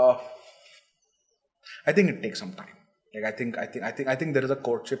 I think it takes some time. Like I think there is a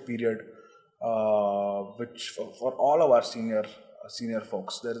courtship period, which for all of our senior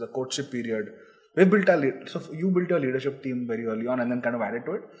folks, there is a courtship period. We built so you built your leadership team very early on and then kind of added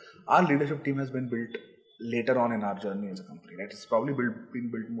to it. Our leadership team has been built later on in our journey as a company, right? It's probably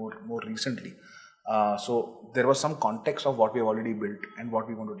been built more recently. So there was some context of what we have already built and what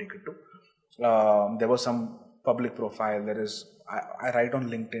we want to take it to. There was some public profile. There is I write on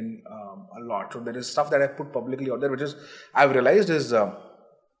LinkedIn a lot, so there is stuff that I put publicly out there, which is I've realized is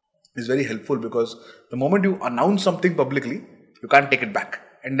very helpful, because the moment you announce something publicly, you can't take it back,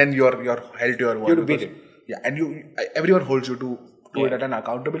 and then you're held to your word. You have to beat it. Yeah, and everyone holds you to it at an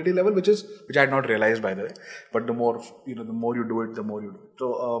accountability level, which I had not realized, by the way. But the more you do it, the more you do it.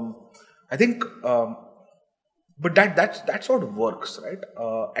 So I think, but that's what works, right?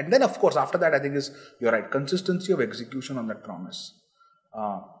 And then of course after that, I think you're right, consistency of execution on that promise.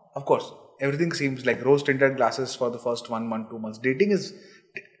 Of course, everything seems like rose-tinted glasses for the first 1 month, 2 months. Dating is.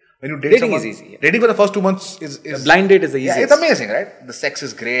 When you date dating someone, is easy. Yeah. Dating for the first 2 months is the blind date is the easiest. Yeah, it's amazing, right? The sex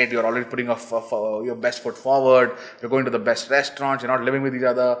is great. You're already putting your best foot forward. You're going to the best restaurants. You're not living with each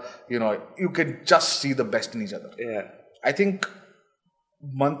other. You can just see the best in each other. Yeah. I think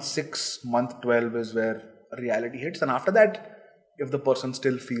month 6, month 12 is where reality hits, and after that, if the person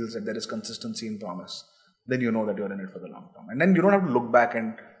still feels that there is consistency in promise, then you know that you're in it for the long term, and then you don't have to look back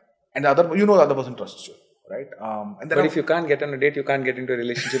and the other person trusts you. Right. But if you can't get on a date, you can't get into a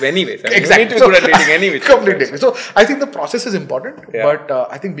relationship anyways. Exactly. You need to be good at dating anyway. Completely. So I think the process is important, yeah. But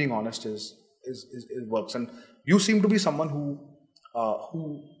I think being honest is works. And you seem to be someone who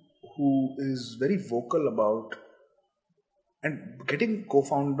is very vocal about and getting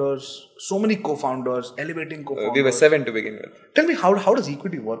co-founders, so many co-founders, elevating co-founders. We were 7 to begin with. Tell me, how does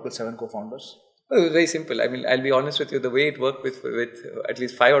equity work with 7 co-founders? It was very simple. I mean, I'll be honest with you. The way it worked with at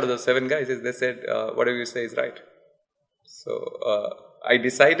least 5 out of those 7 guys is they said, whatever you say is right. So I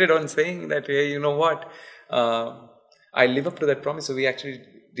decided on saying that, hey, you know what? I live up to that promise. So we actually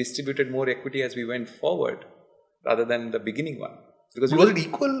distributed more equity as we went forward rather than the beginning one. Because was it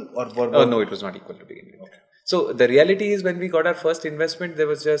equal or no, it was not equal to begin with. Okay. So the reality is when we got our first investment, there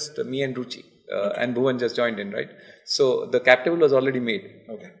was just me and Ruchi. And Bhuvan just joined in, right? So the capital was already made.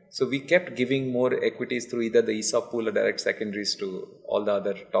 Okay. So we kept giving more equities through either the ESOP pool or direct secondaries to all the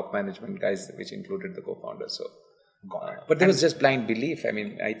other top management guys, which included the co-founders. So, but there was just blind belief. I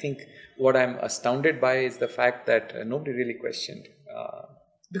mean, I think what I'm astounded by is the fact that nobody really questioned.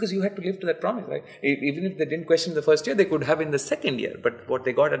 Because you had to live to that promise, right? Even if they didn't question the first year, they could have in the second year. But what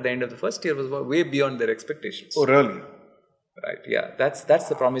they got at the end of the first year was way beyond their expectations. Oh, really? Right. Yeah. That's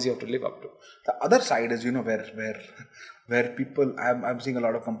the promise you have to live up to. The other side is, where people, I'm seeing a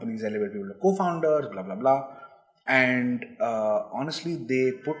lot of companies elevate people to co-founders, blah, blah, blah. And honestly,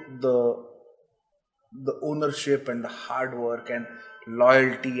 they put the ownership and the hard work and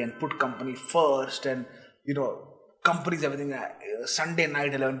loyalty and put company first. And, companies, everything, Sunday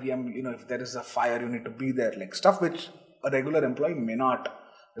night, 11 p.m., if there is a fire, you need to be there. Like stuff which a regular employee may not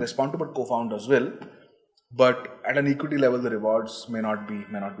respond to, but co-founders will. But at an equity level, the rewards may not be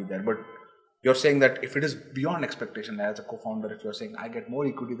there. But you're saying that if it is beyond expectation as a co-founder, if you're saying I get more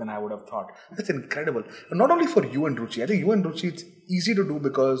equity than I would have thought, that's incredible. And not only for you and Ruchi, I think you and Ruchi, it's easy to do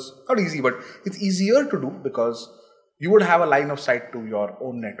because, not easy, but it's easier to do because you would have a line of sight to your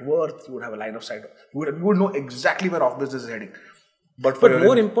own net worth. You would have a line of sight. You would know exactly where OfBusiness is heading. But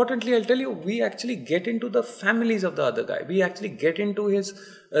more importantly, I'll tell you, we actually get into the families of the other guy. We actually get into his,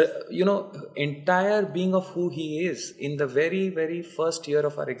 entire being of who he is in the very, very first year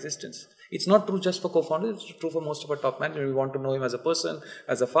of our existence. It's not true just for co-founders, it's true for most of our top managers. We want to know him as a person,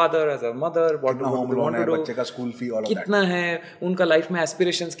 as a father, as a mother, what do we want to do, बच्चे का school fee, all of that. कितना है, उनका life में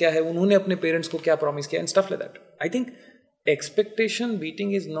aspirations क्या है, उन्होंने अपने parents को क्या promise किया, and stuff like that. I think expectation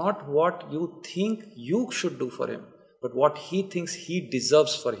beating is not what you think you should do for him, but what he thinks he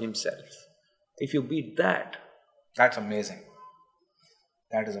deserves for himself. If you beat that, that's amazing.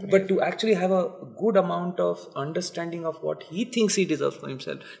 That is amazing. But to actually have a good amount of understanding of what he thinks he deserves for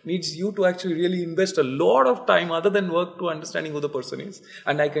himself needs you to actually really invest a lot of time other than work to understanding who the person is.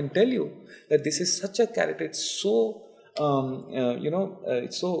 And I can tell you that this is such a character. It's so,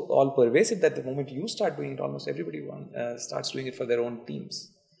 it's so all pervasive that the moment you start doing it, almost everybody starts doing it for their own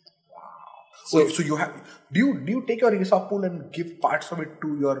teams. So you have, do you take your ESOP pool and give parts of it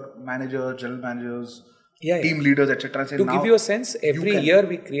to your managers, general managers, team leaders, etc.? To give you a sense, every year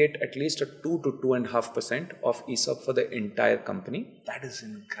we create at least a 2 to 2.5% of ESOP for the entire company. That is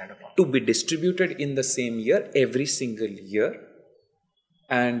incredible. To be distributed in the same year, every single year.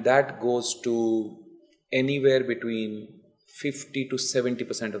 And that goes to anywhere between 50 to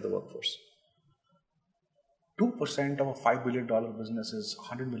 70% of the workforce. 2% of a $5 billion business is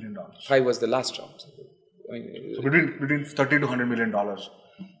 $100 million. 5 was the last round. So between 30 to $100 million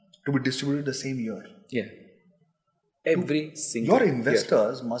to be distributed the same year. Yeah. Every single year. Your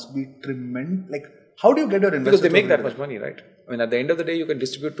investors must be tremendous. Like, how do you get your investors? Because they make that much money, right? I mean, at the end of the day, you can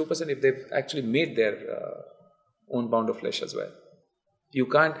distribute 2% if they've actually made their own pound of flesh as well. You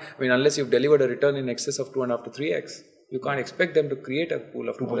can't, unless you've delivered a return in excess of 2.5 to 3x, you can't expect them to create a pool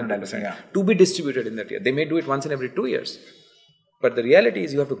of 2% to be distributed in that year. They may do it once in every 2 years. But the reality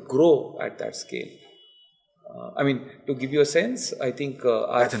is you have to grow at that scale. To give you a sense, I think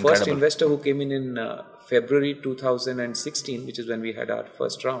our first investor who came in February 2016, which is when we had our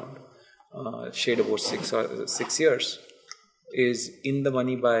first round, shade about 6 years, is in the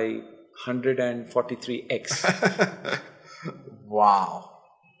money by 143x. Wow.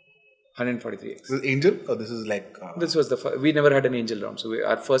 143x. This is angel or this is like... This was we never had an angel round. So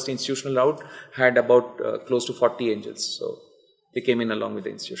our first institutional round had about close to 40 angels. So they came in along with the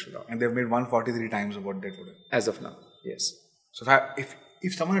institutional round. And they've made 143 times of what they put in. As of now, yes. So if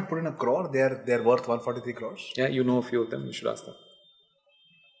someone had put in a crore, they're worth 143 crores? Yeah, you know a few of them. You should ask them.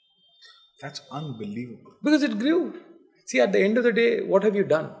 That's unbelievable. Because it grew. See, at the end of the day, what have you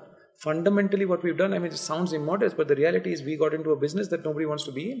done? Fundamentally, what we've done, it sounds immodest, but the reality is we got into a business that nobody wants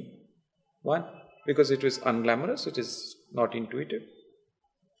to be in. One, because it was unglamorous, it is not intuitive.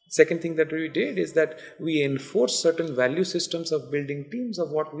 Second thing that we did is that we enforced certain value systems of building teams of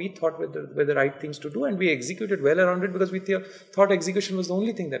what we thought were the right things to do, and we executed well around it because we thought execution was the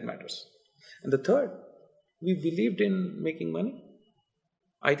only thing that matters. And the third, we believed in making money.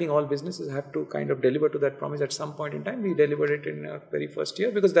 I think all businesses have to kind of deliver to that promise at some point in time. We delivered it in our very first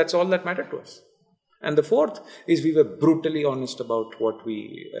year because that's all that mattered to us. And the fourth is we were brutally honest about what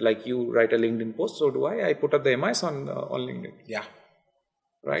like you write a LinkedIn post, so do I. I put up the MIs on LinkedIn. Yeah.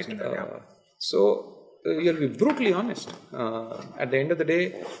 Right? So you'll be brutally honest. At the end of the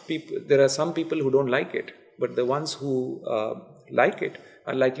day, there are some people who don't like it, but the ones who like it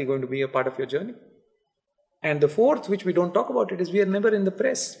are likely going to be a part of your journey. And the fourth, which we don't talk about it, is we are never in the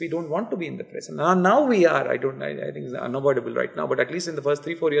press. We don't want to be in the press. And now we are. I think it's unavoidable right now, but at least in the first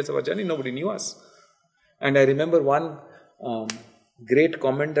 3-4 years of our journey, nobody knew us. And I remember one great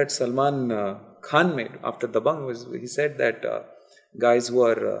comment that Salman Khan made after Dabangg was, he said that guys who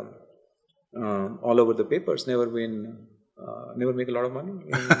are all over the papers never make a lot of money.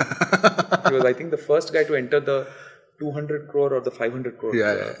 He was, I think, the first guy to enter the 200 crore or the 500 crore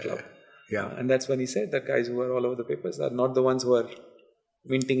club. Yeah. And that's when he said that guys who are all over the papers are not the ones who are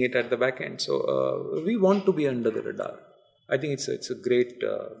minting it at the back end. So we want to be under the radar. I think it's a great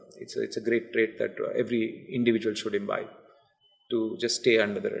trait that every individual should imbibe, to just stay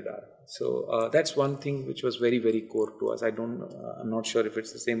under the radar. So that's one thing which was very, very core to us. I'm not sure if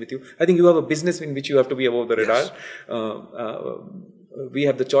it's the same with you. I think you have a business in which you have to be above the radar. Yes. We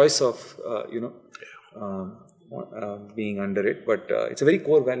have the choice of being under it, but it's a very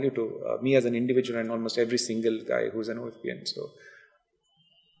core value to me as an individual and almost every single guy who's an OFPN. So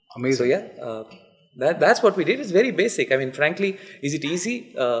Amazing. So yeah, that's what we did. It's very basic. I mean, frankly, is it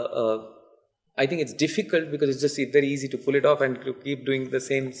easy? I think it's difficult because it's just very easy to pull it off and to keep doing the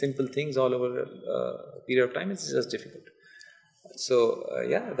same simple things all over a period of time. It's just difficult. So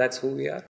yeah, that's who we are.